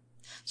time.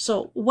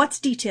 So, what's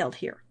detailed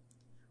here?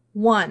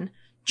 1.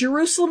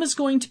 Jerusalem is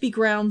going to be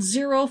ground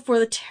zero for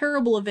the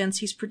terrible events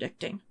he's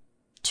predicting.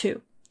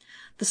 2.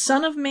 The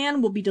Son of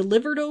Man will be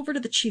delivered over to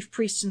the chief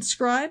priests and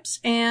scribes,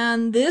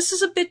 and this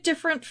is a bit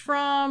different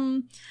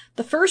from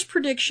the first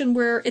prediction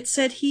where it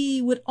said he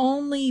would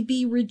only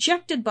be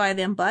rejected by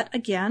them, but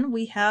again,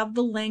 we have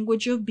the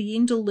language of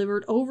being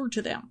delivered over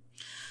to them.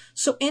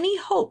 So any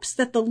hopes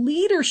that the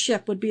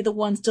leadership would be the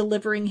ones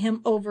delivering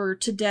him over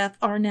to death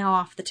are now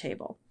off the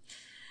table.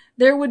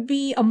 There would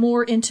be a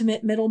more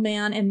intimate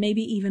middleman and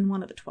maybe even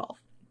one of the 12.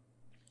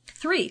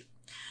 3.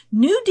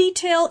 New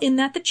detail in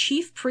that the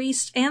chief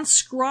priests and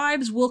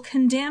scribes will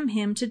condemn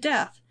him to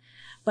death.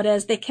 But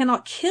as they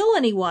cannot kill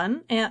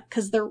anyone,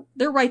 because their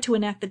right to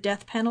enact the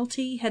death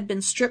penalty had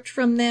been stripped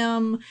from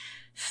them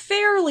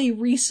fairly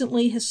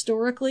recently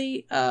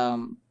historically.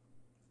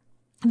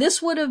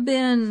 This would have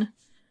been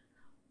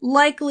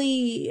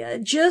likely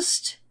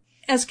just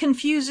as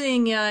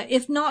confusing,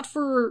 if not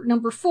for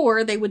number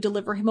 4, they would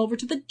deliver him over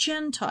to the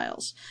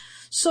Gentiles.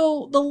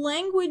 So the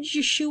language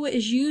Yeshua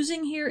is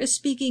using here is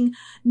speaking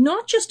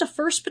not just a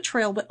first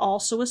betrayal, but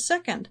also a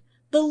second.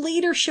 The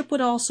leadership would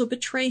also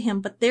betray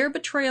him, but their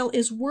betrayal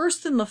is worse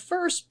than the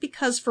first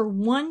because for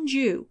one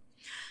Jew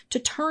to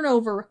turn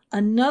over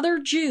another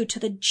Jew to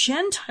the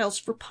Gentiles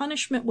for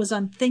punishment was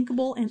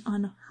unthinkable and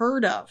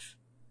unheard of.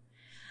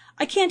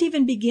 I can't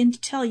even begin to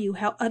tell you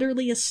how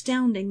utterly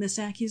astounding this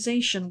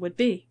accusation would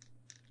be.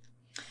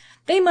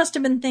 They must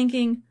have been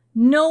thinking,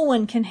 no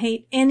one can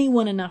hate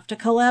anyone enough to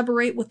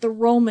collaborate with the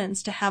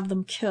Romans to have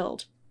them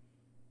killed.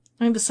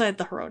 I mean, beside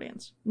the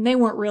Herodians. And they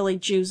weren't really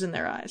Jews in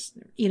their eyes.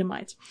 They're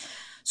Edomites.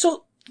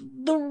 So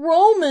the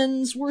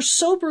Romans were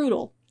so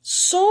brutal,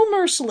 so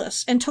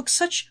merciless, and took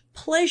such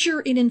pleasure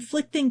in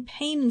inflicting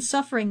pain and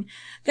suffering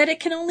that it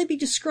can only be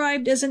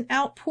described as an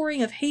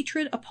outpouring of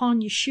hatred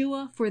upon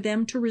Yeshua for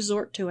them to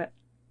resort to it.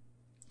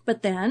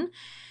 But then,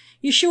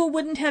 Yeshua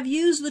wouldn't have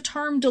used the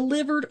term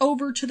delivered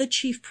over to the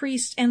chief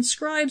priests and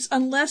scribes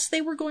unless they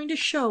were going to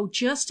show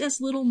just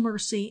as little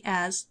mercy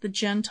as the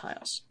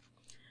Gentiles.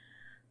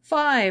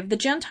 5. The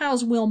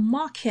Gentiles will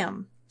mock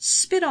him,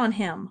 spit on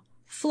him,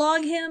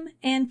 flog him,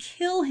 and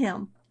kill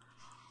him.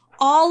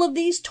 All of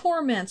these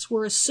torments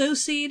were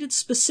associated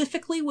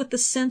specifically with the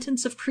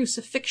sentence of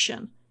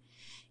crucifixion.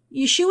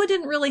 Yeshua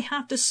didn't really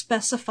have to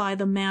specify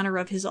the manner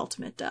of his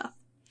ultimate death.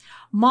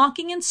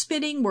 Mocking and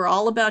spitting were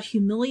all about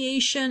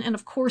humiliation, and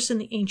of course in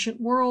the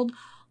ancient world,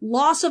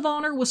 loss of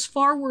honor was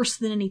far worse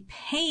than any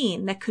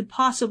pain that could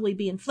possibly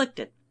be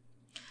inflicted.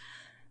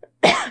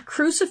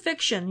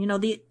 Crucifixion,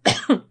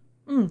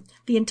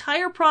 the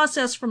entire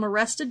process from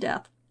arrest to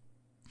death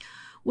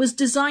was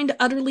designed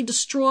to utterly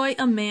destroy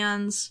a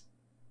man's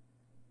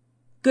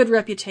good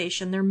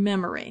reputation, their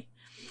memory.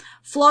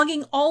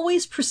 Flogging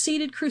always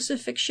preceded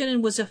crucifixion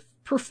and was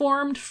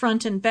performed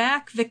front and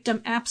back,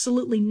 victim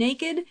absolutely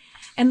naked,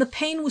 and the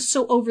pain was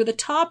so over the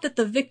top that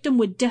the victim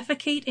would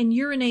defecate and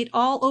urinate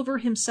all over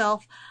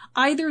himself,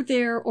 either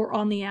there or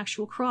on the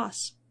actual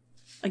cross.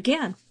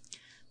 Again,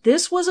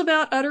 this was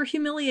about utter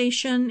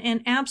humiliation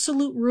and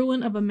absolute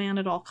ruin of a man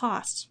at all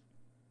costs.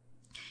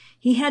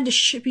 He had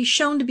to be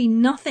shown to be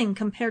nothing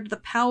compared to the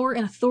power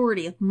and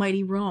authority of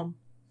mighty Rome.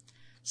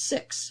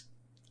 6.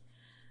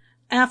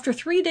 After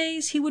 3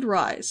 days he would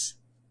rise.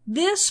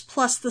 This,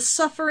 plus the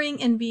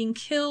suffering and being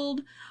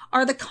killed,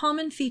 are the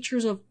common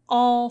features of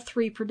all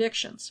 3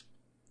 predictions.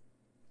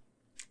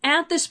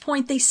 At this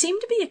point, they seem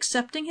to be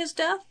accepting his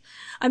death.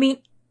 I mean,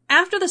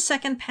 after the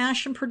second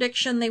passion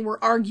prediction, they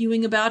were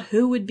arguing about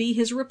who would be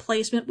his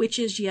replacement, which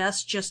is,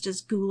 yes, just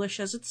as ghoulish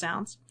as it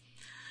sounds.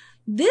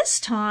 This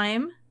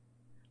time,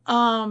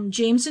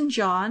 James and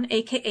John,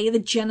 aka the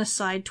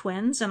genocide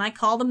twins, and I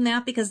call them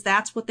that because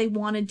that's what they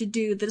wanted to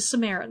do, the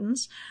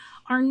Samaritans,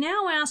 are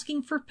now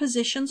asking for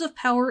positions of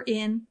power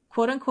in,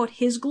 quote-unquote,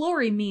 his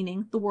glory,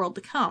 meaning the world to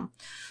come.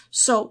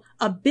 So,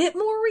 a bit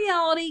more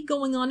reality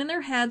going on in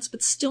their heads,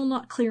 but still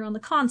not clear on the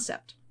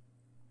concept.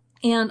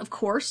 And, of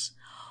course,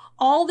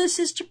 all this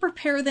is to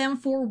prepare them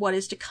for what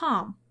is to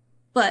come.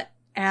 But,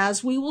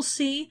 as we will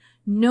see,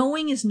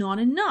 knowing is not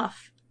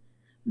enough.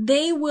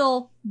 They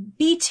will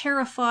be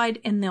terrified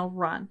and they'll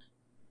run.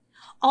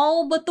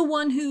 All but the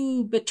one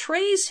who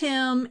betrays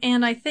him,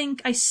 and I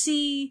think I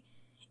see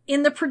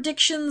in the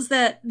predictions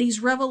that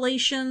these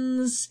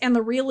revelations and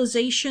the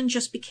realization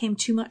just became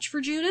too much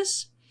for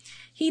Judas.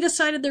 He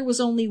decided there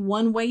was only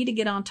one way to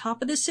get on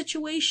top of this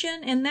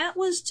situation, and that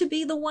was to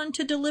be the one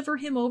to deliver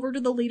him over to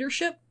the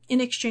leadership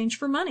in exchange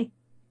for money.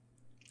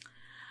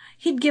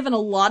 He'd given a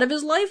lot of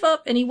his life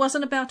up, and he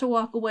wasn't about to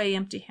walk away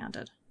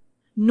empty-handed.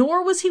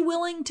 Nor was he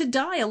willing to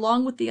die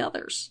along with the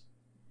others,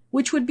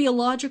 which would be a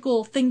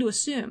logical thing to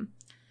assume.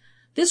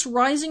 This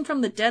rising from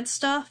the dead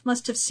stuff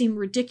must have seemed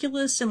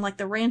ridiculous and like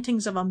the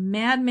rantings of a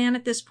madman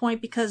at this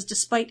point because,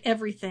 despite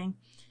everything,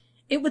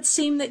 it would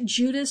seem that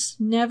Judas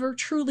never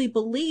truly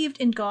believed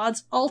in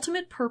God's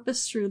ultimate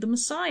purpose through the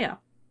Messiah.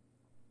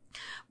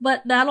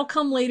 But that'll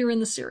come later in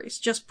the series,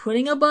 just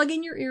putting a bug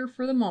in your ear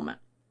for the moment.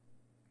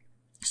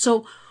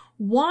 So,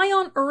 why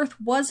on earth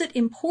was it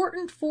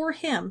important for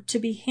him to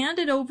be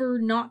handed over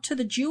not only to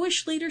the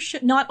Jewish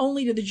leadership,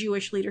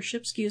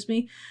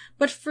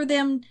 but for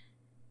them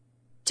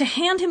to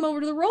hand him over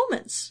to the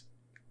Romans?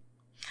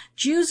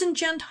 Jews and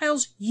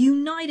Gentiles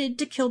united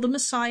to kill the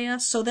Messiah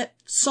so that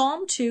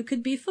Psalm 2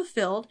 could be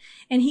fulfilled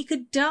and he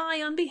could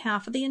die on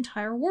behalf of the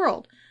entire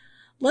world.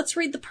 Let's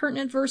read the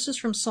pertinent verses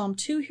from Psalm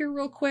 2 here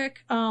real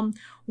quick.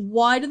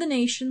 Why do the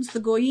nations, the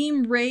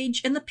Goyim,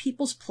 rage and the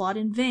peoples plot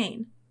in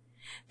vain?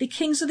 The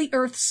kings of the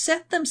earth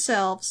set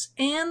themselves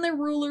and their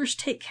rulers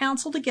take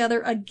counsel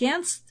together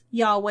against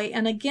Yahweh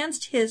and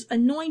against his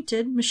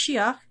anointed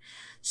Mashiach,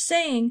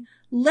 saying,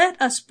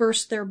 let us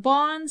burst their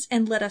bonds,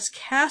 and let us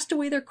cast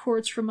away their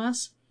cords from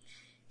us.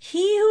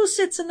 He who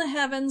sits in the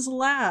heavens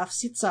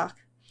laughs, Yitzhak.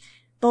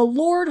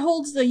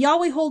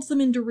 Yahweh holds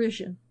them in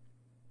derision.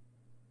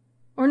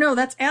 Or no,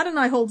 that's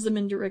Adonai holds them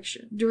in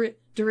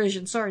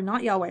derision. Sorry,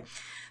 not Yahweh.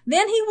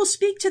 Then he will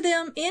speak to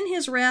them in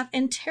his wrath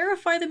and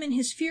terrify them in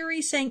his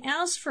fury, saying,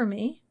 as for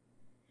me,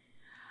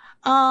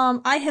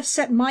 I have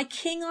set my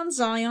king on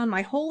Zion,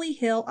 my holy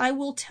hill. I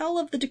will tell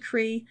of the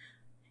decree.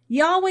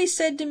 Yahweh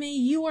said to me,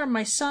 you are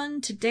my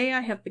son. Today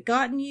I have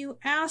begotten you.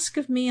 Ask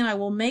of me, and I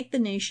will make the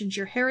nations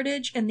your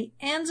heritage and the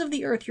ends of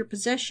the earth your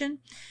possession.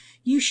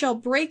 You shall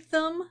break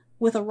them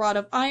with a rod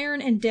of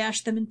iron and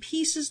dash them in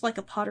pieces like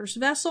a potter's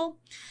vessel.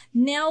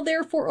 Now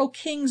therefore, O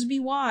kings, be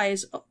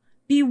wise.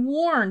 Be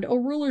warned, O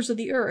rulers of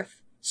the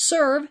earth.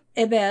 Serve,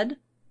 Ebed,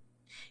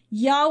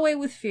 Yahweh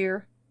with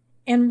fear,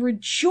 and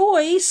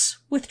rejoice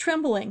with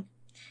trembling.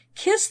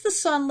 Kiss the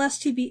Son,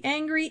 lest he be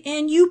angry,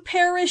 and you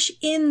perish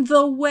in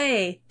the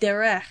way,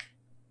 derech,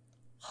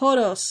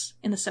 hodos,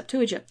 in the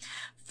Septuagint,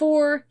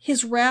 for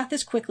his wrath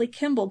is quickly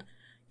kindled.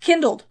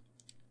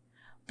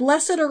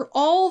 Blessed are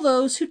all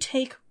those who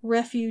take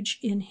refuge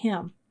in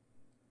him.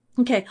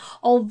 Okay,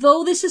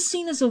 although this is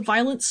seen as a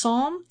violent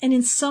psalm, and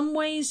in some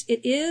ways it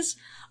is,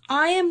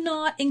 I am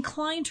not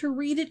inclined to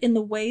read it in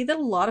the way that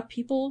a lot of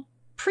people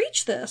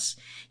preach this.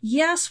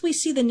 Yes, we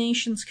see the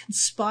nations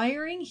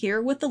conspiring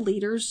here with the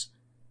leaders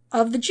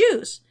of the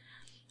Jews.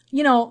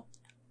 You know,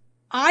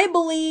 I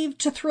believe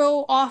to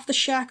throw off the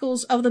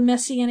shackles of the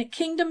Messianic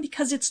kingdom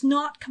because it's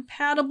not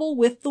compatible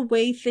with the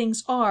way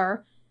things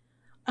are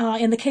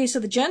in the case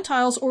of the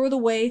Gentiles, or the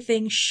way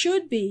things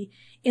should be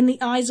in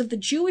the eyes of the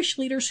Jewish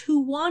leaders who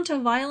want a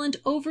violent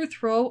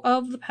overthrow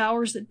of the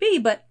powers that be.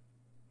 But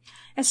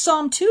as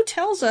Psalm 2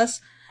 tells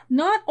us,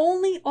 not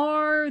only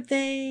are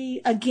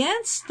they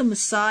against the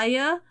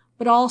Messiah,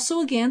 but also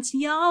against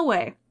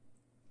Yahweh.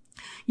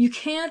 You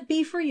can't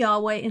be for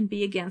Yahweh and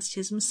be against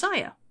his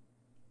Messiah.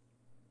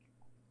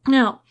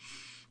 Now,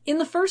 in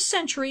the first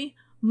century,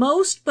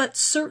 most, but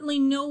certainly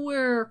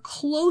nowhere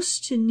close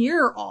to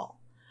near all,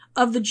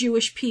 of the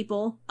Jewish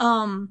people,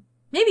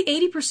 maybe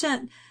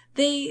 80%,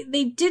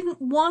 they didn't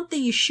want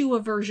the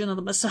Yeshua version of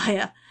the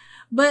Messiah.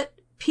 But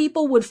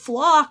people would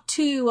flock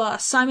to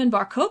Simon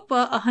Bar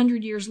Kokhba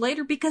 100 years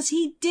later because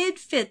he did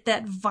fit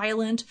that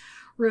violent,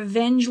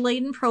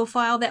 revenge-laden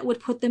profile that would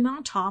put them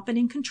on top and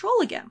in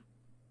control again.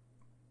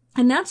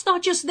 And that's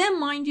not just them,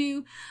 mind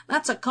you.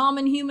 That's a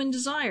common human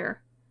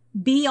desire.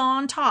 Be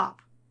on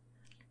top.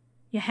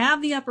 You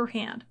have the upper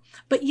hand.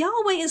 But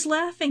Yahweh is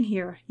laughing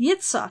here,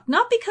 Yitzhak,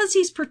 not because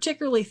he's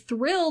particularly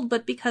thrilled,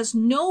 but because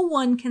no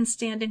one can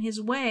stand in his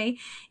way,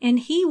 and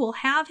he will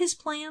have his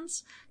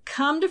plans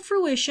come to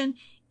fruition,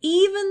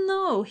 even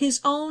though his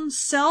own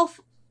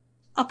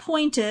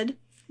self-appointed,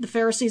 the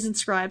Pharisees and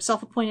scribes,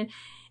 self-appointed,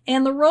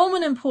 and the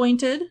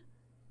Roman-appointed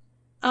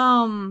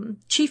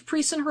chief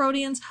priests and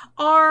Herodians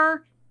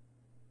are,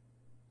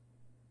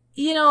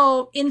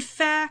 in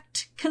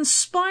fact,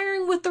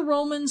 conspiring with the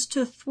Romans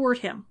to thwart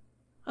him.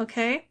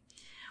 Okay?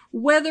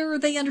 Whether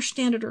they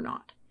understand it or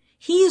not.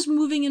 He is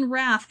moving in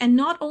wrath, and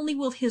not only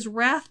will his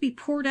wrath be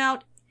poured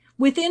out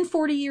within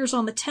 40 years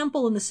on the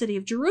temple in the city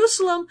of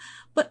Jerusalem,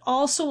 but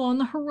also on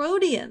the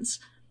Herodians.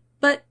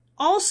 But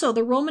also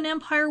the Roman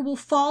Empire will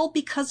fall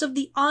because of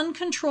the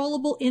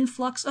uncontrollable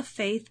influx of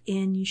faith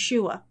in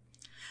Yeshua.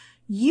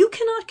 You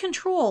cannot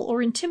control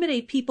or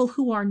intimidate people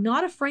who are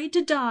not afraid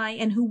to die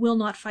and who will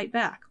not fight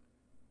back.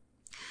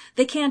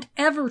 They can't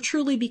ever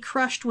truly be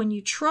crushed when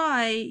you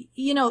try.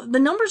 The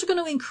numbers are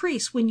going to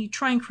increase when you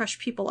try and crush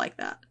people like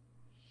that.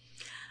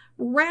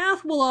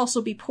 Wrath will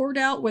also be poured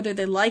out, whether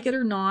they like it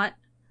or not,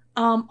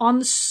 on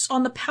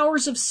the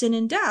powers of sin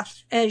and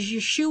death, as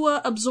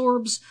Yeshua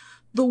absorbs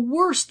the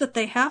worst that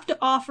they have to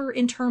offer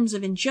in terms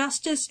of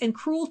injustice and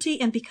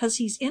cruelty, and because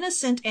he's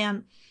innocent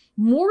and,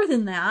 more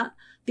than that,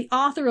 the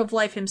author of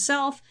life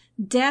himself,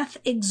 death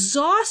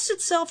exhausts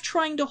itself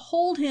trying to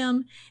hold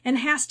him and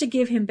has to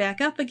give him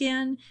back up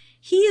again.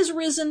 He is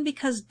risen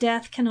because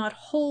death cannot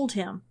hold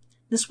him.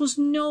 This was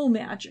no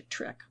magic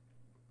trick.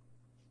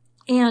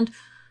 And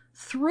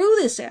through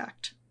this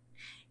act,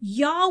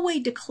 Yahweh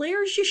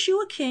declares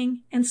Yeshua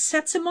king and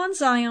sets him on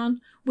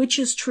Zion, which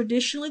is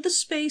traditionally the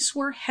space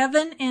where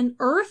heaven and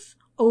earth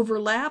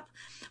overlap,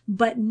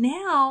 but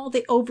now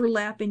they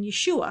overlap in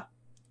Yeshua.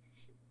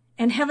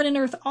 And heaven and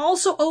earth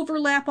also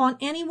overlap on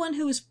anyone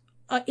who is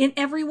in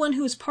everyone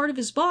who is part of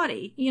his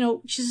body,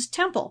 which is his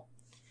temple.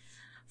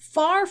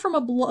 Far from a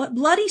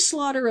bloody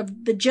slaughter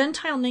of the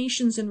Gentile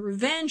nations in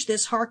revenge,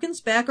 this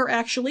harkens back, or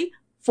actually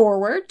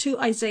forward, to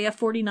Isaiah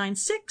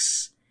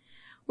 49:6,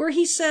 where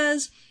he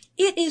says,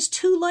 "It is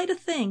too light a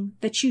thing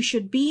that you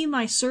should be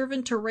my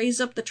servant to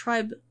raise up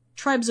the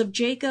tribes of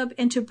Jacob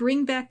and to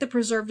bring back the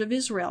preserved of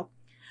Israel.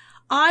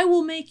 I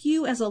will make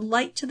you as a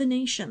light to the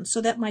nations, so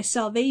that my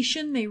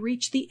salvation may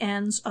reach the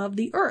ends of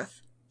the earth."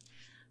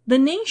 The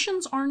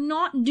nations are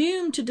not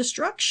doomed to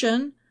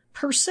destruction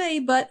per se,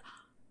 but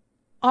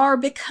are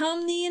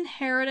become the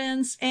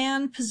inheritance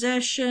and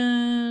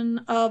possession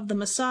of the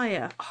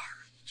Messiah.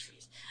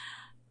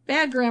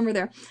 Bad grammar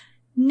there.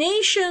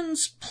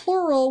 Nations,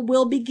 plural,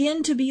 will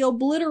begin to be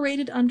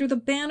obliterated under the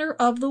banner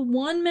of the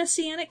one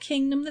Messianic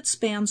kingdom that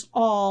spans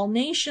all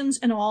nations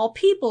and all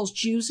peoples,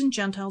 Jews and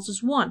Gentiles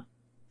as one.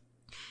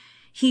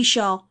 He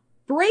shall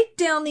break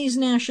down these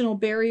national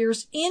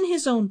barriers in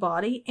his own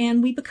body,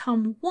 and we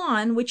become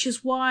one, which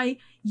is why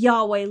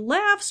Yahweh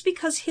laughs,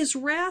 because his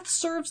wrath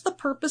serves the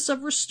purpose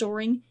of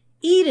restoring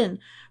Eden,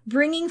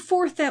 bringing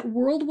forth that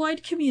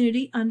worldwide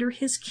community under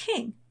his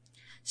king.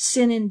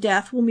 Sin and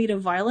death will meet a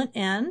violent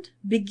end,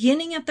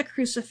 beginning at the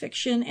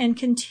crucifixion and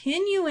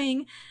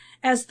continuing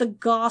as the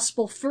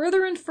gospel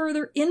further and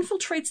further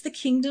infiltrates the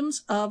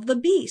kingdoms of the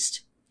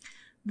beast.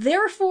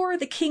 Therefore,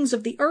 the kings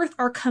of the earth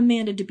are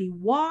commanded to be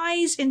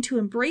wise and to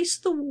embrace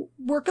the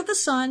work of the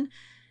Son,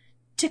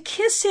 to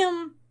kiss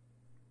him,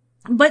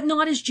 but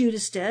not as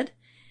Judas did,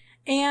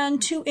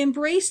 and to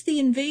embrace the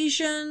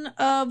invasion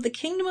of the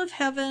kingdom of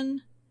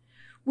heaven,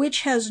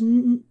 which has,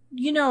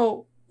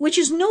 which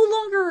is no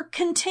longer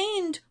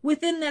contained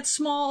within that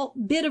small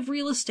bit of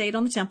real estate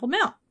on the Temple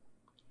Mount.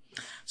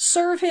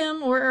 Serve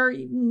him, or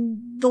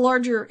the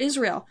larger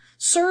Israel.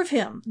 Serve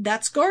him,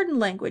 that's garden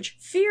language.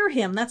 Fear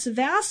him, that's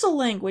vassal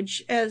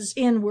language, as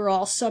in we're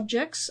all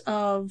subjects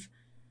of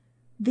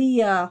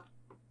the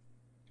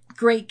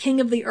great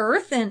king of the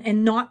earth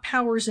and not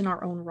powers in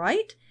our own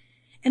right.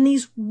 And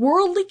these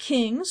worldly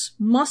kings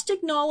must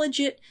acknowledge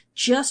it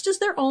just as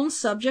their own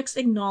subjects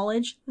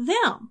acknowledge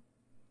them.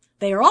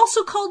 They are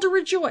also called to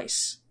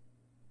rejoice.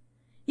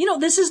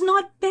 This is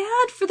not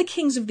bad for the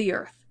kings of the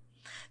earth.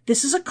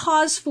 This is a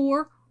cause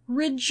for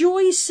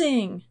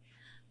rejoicing.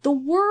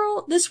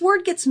 This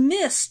word gets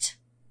missed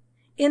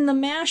in the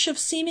mash of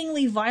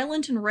seemingly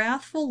violent and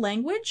wrathful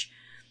language.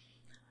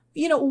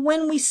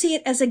 When we see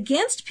it as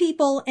against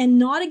people and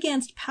not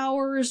against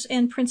powers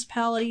and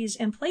principalities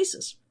and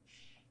places.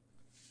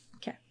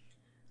 Okay.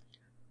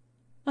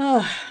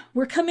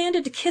 We're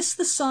commanded to kiss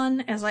the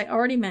Son, as I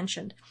already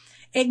mentioned.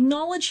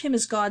 Acknowledge him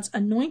as God's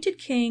anointed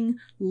king,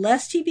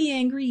 lest he be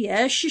angry.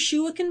 Yes,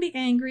 Yeshua can be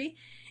angry,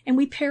 and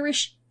we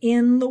perish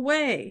in the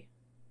way.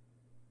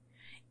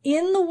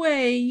 In the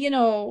way,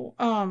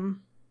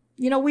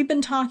 we've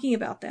been talking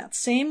about that.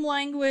 Same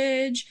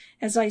language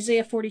as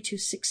Isaiah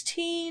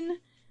 42:16.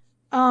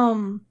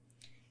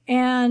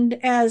 And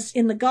as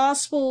in the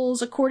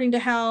Gospels, according to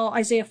how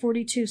Isaiah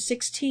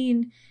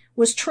 42:16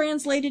 was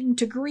translated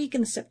into Greek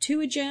in the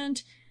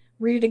Septuagint.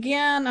 Read it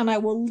again. And I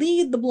will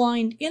lead the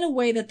blind in a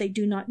way that they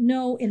do not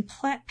know. In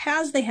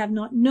paths they have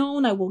not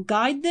known, I will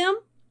guide them.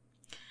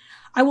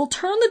 I will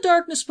turn the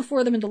darkness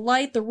before them into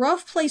light, the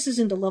rough places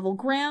into level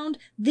ground.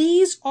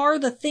 These are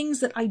the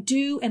things that I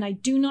do, and I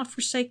do not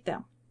forsake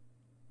them.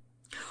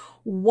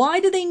 Why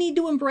do they need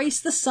to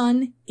embrace the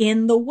Son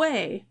in the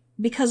way?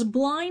 Because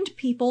blind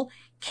people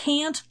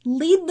can't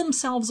lead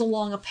themselves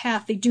along a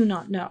path they do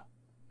not know.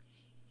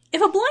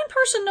 If a blind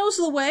person knows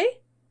the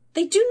way,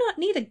 they do not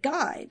need a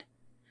guide.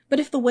 But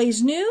if the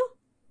way's new,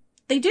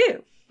 they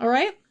do. All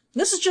right?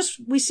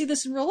 We see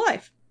this in real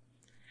life.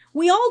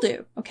 We all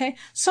do, okay?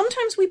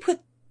 Sometimes we put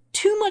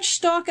too much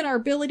stock in our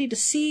ability to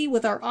see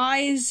with our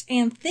eyes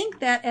and think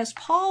that, as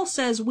Paul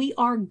says, we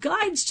are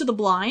guides to the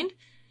blind,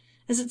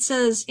 as it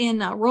says in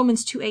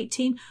Romans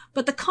 2:18.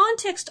 But the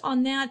context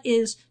on that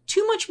is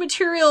too much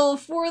material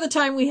for the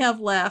time we have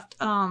left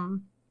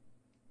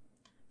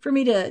for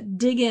me to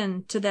dig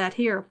into that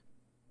here.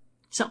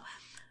 So,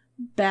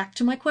 back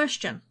to my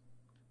question.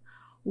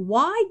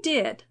 Why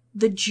did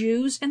the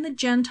Jews and the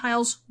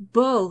Gentiles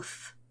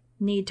both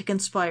need to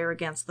conspire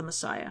against the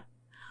Messiah?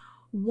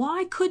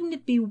 Why couldn't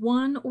it be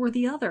one or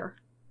the other?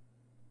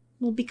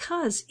 Well,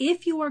 because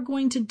if you are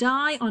going to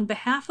die on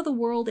behalf of the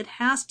world, it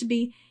has to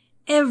be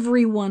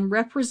everyone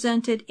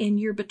represented in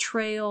your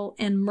betrayal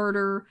and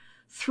murder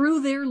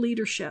through their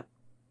leadership.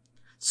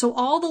 So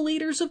all the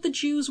leaders of the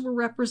Jews were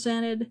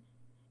represented,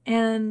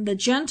 and the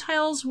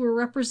Gentiles were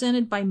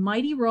represented by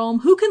mighty Rome,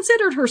 who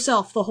considered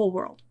herself the whole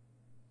world.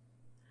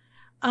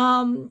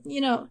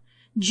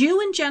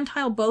 Jew and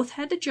Gentile both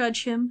had to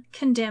judge him,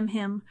 condemn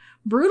him,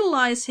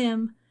 brutalize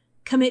him,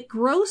 commit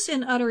gross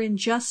and utter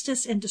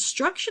injustice and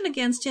destruction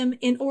against him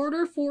in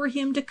order for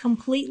him to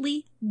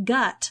completely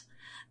gut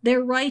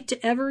their right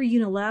to ever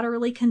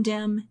unilaterally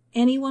condemn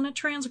anyone a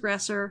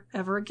transgressor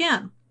ever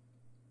again.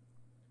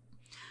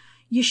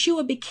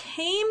 Yeshua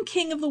became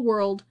king of the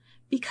world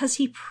because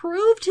he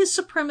proved his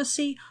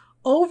supremacy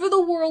over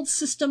the world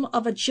system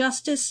of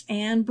injustice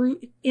and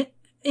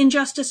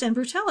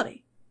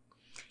brutality.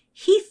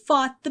 He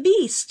fought the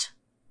beast.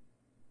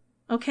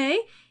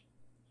 Okay?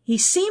 He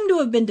seemed to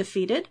have been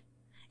defeated,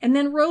 and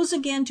then rose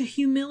again to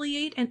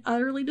humiliate and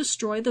utterly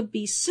destroy the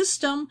beast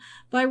system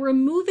by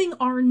removing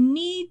our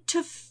need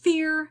to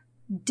fear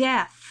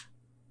death.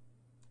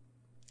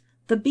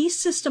 The beast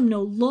system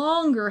no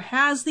longer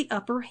has the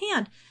upper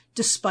hand,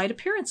 despite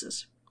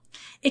appearances.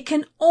 It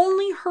can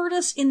only hurt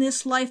us in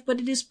this life,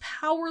 but it is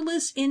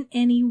powerless in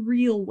any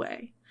real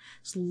way.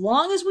 As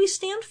long as we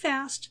stand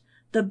fast,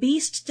 the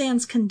beast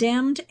stands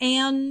condemned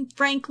and,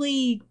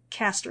 frankly,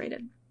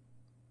 castrated.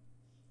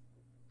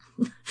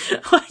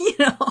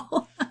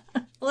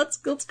 Let's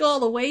go all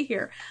the way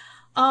here.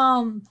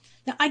 Now,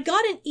 I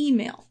got an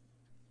email.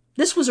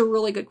 This was a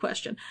really good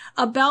question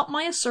about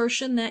my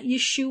assertion that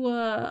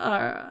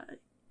Yeshua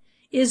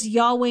is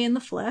Yahweh in the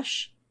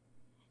flesh.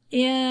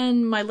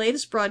 in my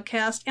latest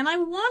broadcast, and I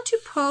want to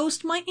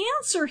post my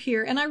answer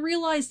here. And I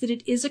realize that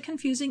it is a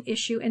confusing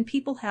issue and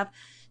people have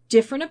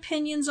different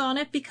opinions on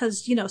it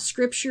because,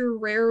 scripture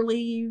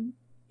rarely,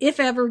 if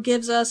ever,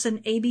 gives us an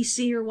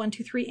ABC or 1,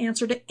 2, 3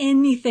 answer to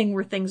anything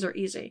where things are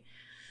easy.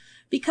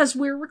 Because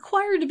we're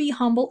required to be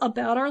humble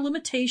about our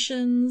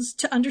limitations,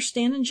 to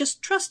understand and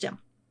just trust him.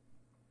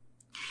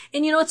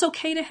 And it's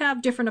okay to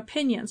have different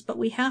opinions, but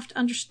we have to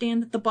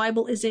understand that the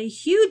Bible is a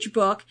huge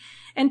book,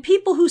 and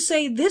people who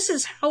say this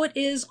is how it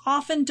is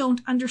often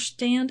don't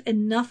understand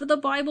enough of the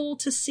Bible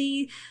to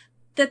see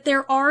that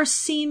there are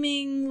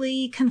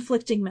seemingly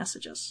conflicting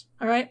messages.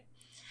 All right?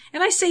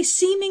 And I say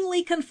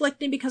seemingly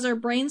conflicting because our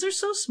brains are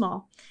so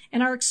small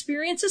and our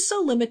experience is so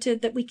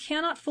limited that we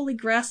cannot fully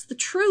grasp the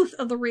truth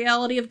of the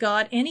reality of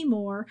God any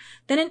more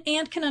than an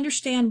ant can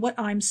understand what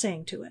I'm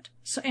saying to it.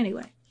 So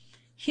anyway,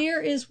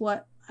 here is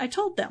what I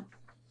told them.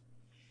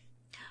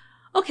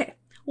 Okay,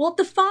 well,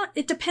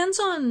 it depends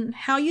on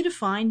how you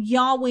define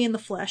Yahweh in the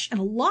flesh, and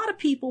a lot of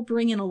people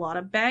bring in a lot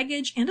of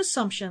baggage and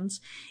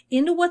assumptions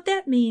into what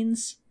that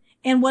means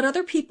and what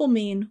other people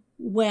mean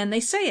when they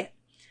say it.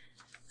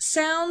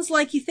 Sounds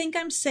like you think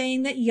I'm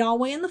saying that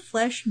Yahweh in the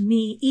flesh,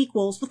 me,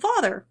 equals the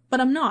Father,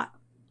 but I'm not.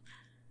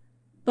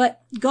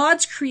 But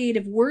God's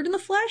creative word in the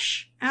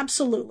flesh?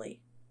 Absolutely.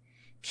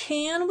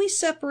 Can we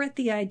separate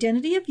the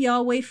identity of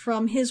Yahweh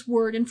from his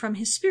word and from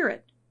his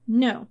spirit?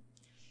 No.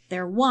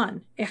 They're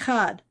one,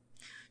 echad.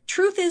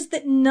 Truth is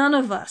that none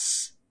of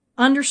us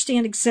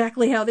understand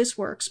exactly how this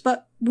works,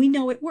 but we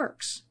know it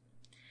works.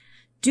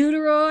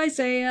 Deuteronomy,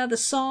 Isaiah, the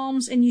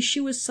Psalms, and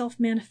Yeshua's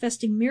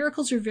self-manifesting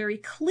miracles are very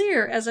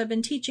clear, as I've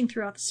been teaching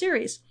throughout the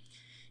series.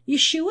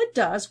 Yeshua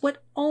does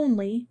what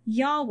only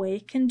Yahweh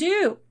can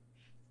do.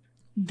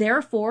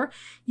 Therefore,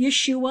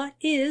 Yeshua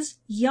is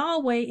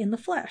Yahweh in the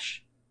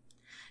flesh.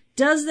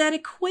 Does that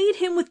equate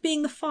him with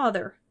being the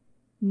Father?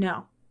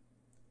 No.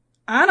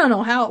 I don't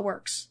know how it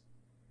works.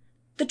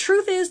 The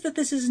truth is that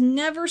this is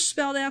never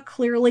spelled out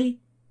clearly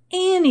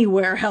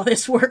anywhere how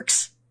this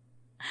works.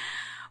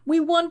 We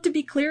want it to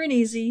be clear and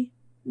easy.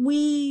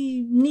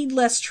 We need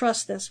less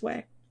trust this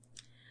way.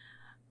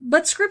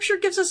 But Scripture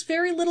gives us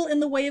very little in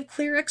the way of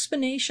clear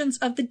explanations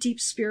of the deep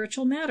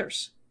spiritual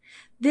matters.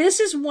 This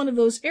is one of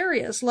those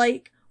areas,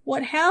 like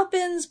what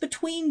happens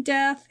between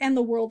death and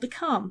the world to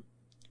come.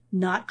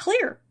 Not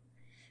clear.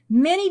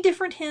 Many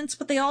different hints,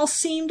 but they all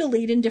seem to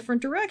lead in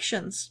different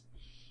directions.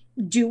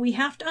 Do we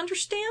have to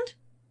understand?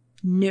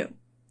 No.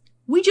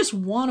 We just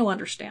want to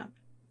understand.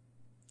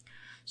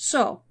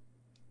 So,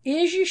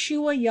 is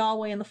Yeshua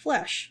Yahweh in the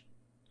flesh?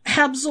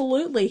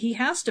 Absolutely, he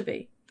has to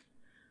be.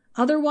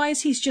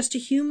 Otherwise, he's just a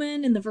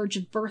human and the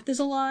virgin birth is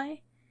a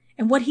lie,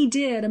 and what he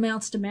did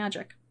amounts to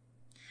magic.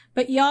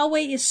 But Yahweh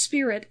is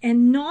spirit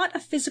and not a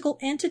physical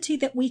entity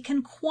that we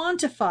can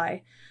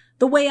quantify,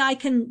 the way I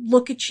can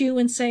look at you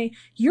and say,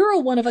 you're a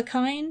one of a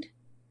kind,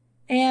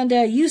 and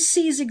you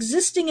cease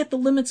existing at the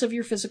limits of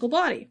your physical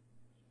body.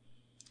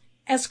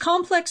 As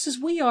complex as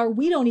we are,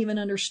 we don't even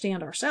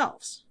understand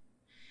ourselves.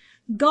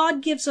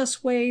 God gives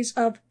us ways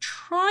of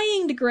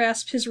trying to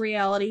grasp his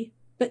reality,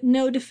 but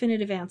no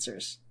definitive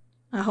answers.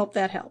 I hope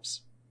that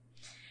helps.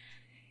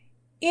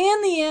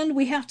 In the end,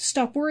 we have to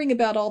stop worrying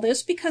about all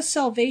this because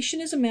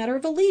salvation is a matter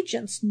of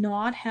allegiance,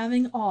 not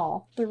having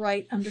all the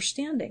right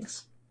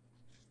understandings.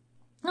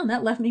 Oh,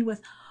 that left me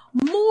with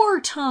more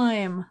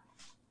time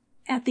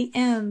at the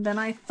end than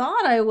I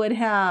thought I would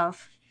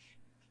have.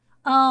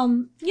 I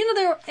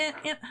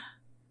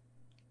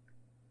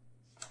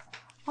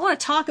want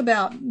to talk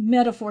about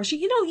metaphors.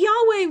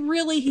 Yahweh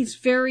really, he's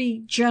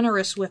very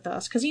generous with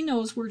us because he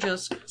knows we're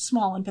just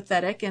small and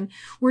pathetic and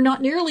we're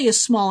not nearly as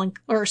small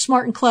or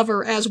smart and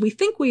clever as we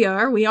think we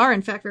are. We are,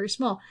 in fact, very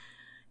small.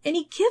 And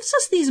he gives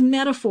us these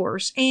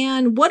metaphors,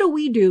 and what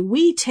do?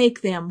 We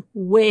take them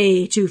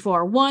way too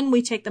far. One,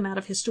 we take them out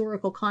of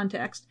historical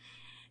context.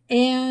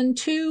 And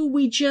two,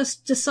 we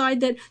just decide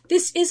that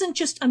this isn't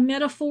just a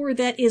metaphor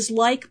that is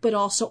like but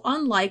also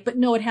unlike, but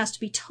no, it has to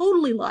be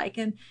totally like.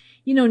 And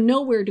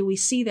nowhere do we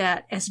see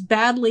that as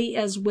badly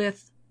as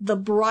with the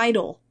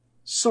bridal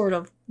sort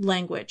of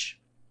language.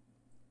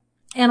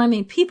 And I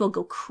mean, people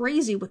go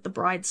crazy with the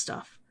bride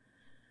stuff.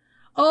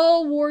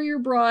 Oh, warrior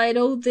bride,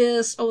 oh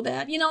this, oh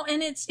that,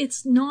 and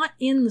it's not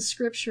in the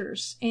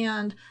scriptures.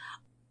 And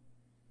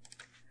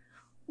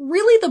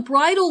really the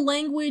bridal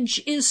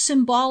language is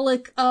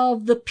symbolic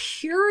of the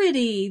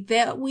purity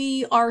that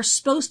we are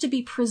supposed to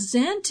be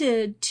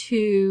presented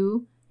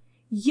to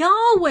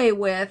Yahweh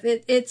with.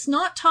 It's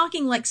not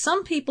talking like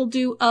some people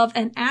do of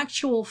an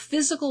actual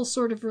physical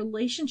sort of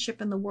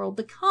relationship in the world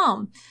to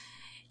come.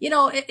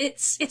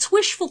 It's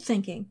wishful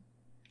thinking.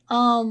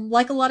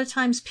 Like a lot of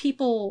times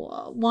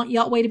people want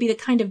Yahweh to be the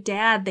kind of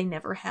dad they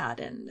never had.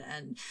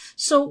 And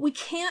so we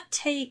can't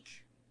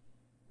take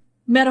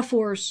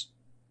metaphors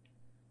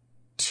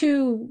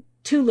too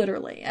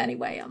literally.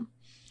 Anyway,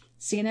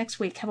 see you next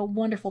week. Have a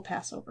wonderful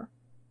Passover.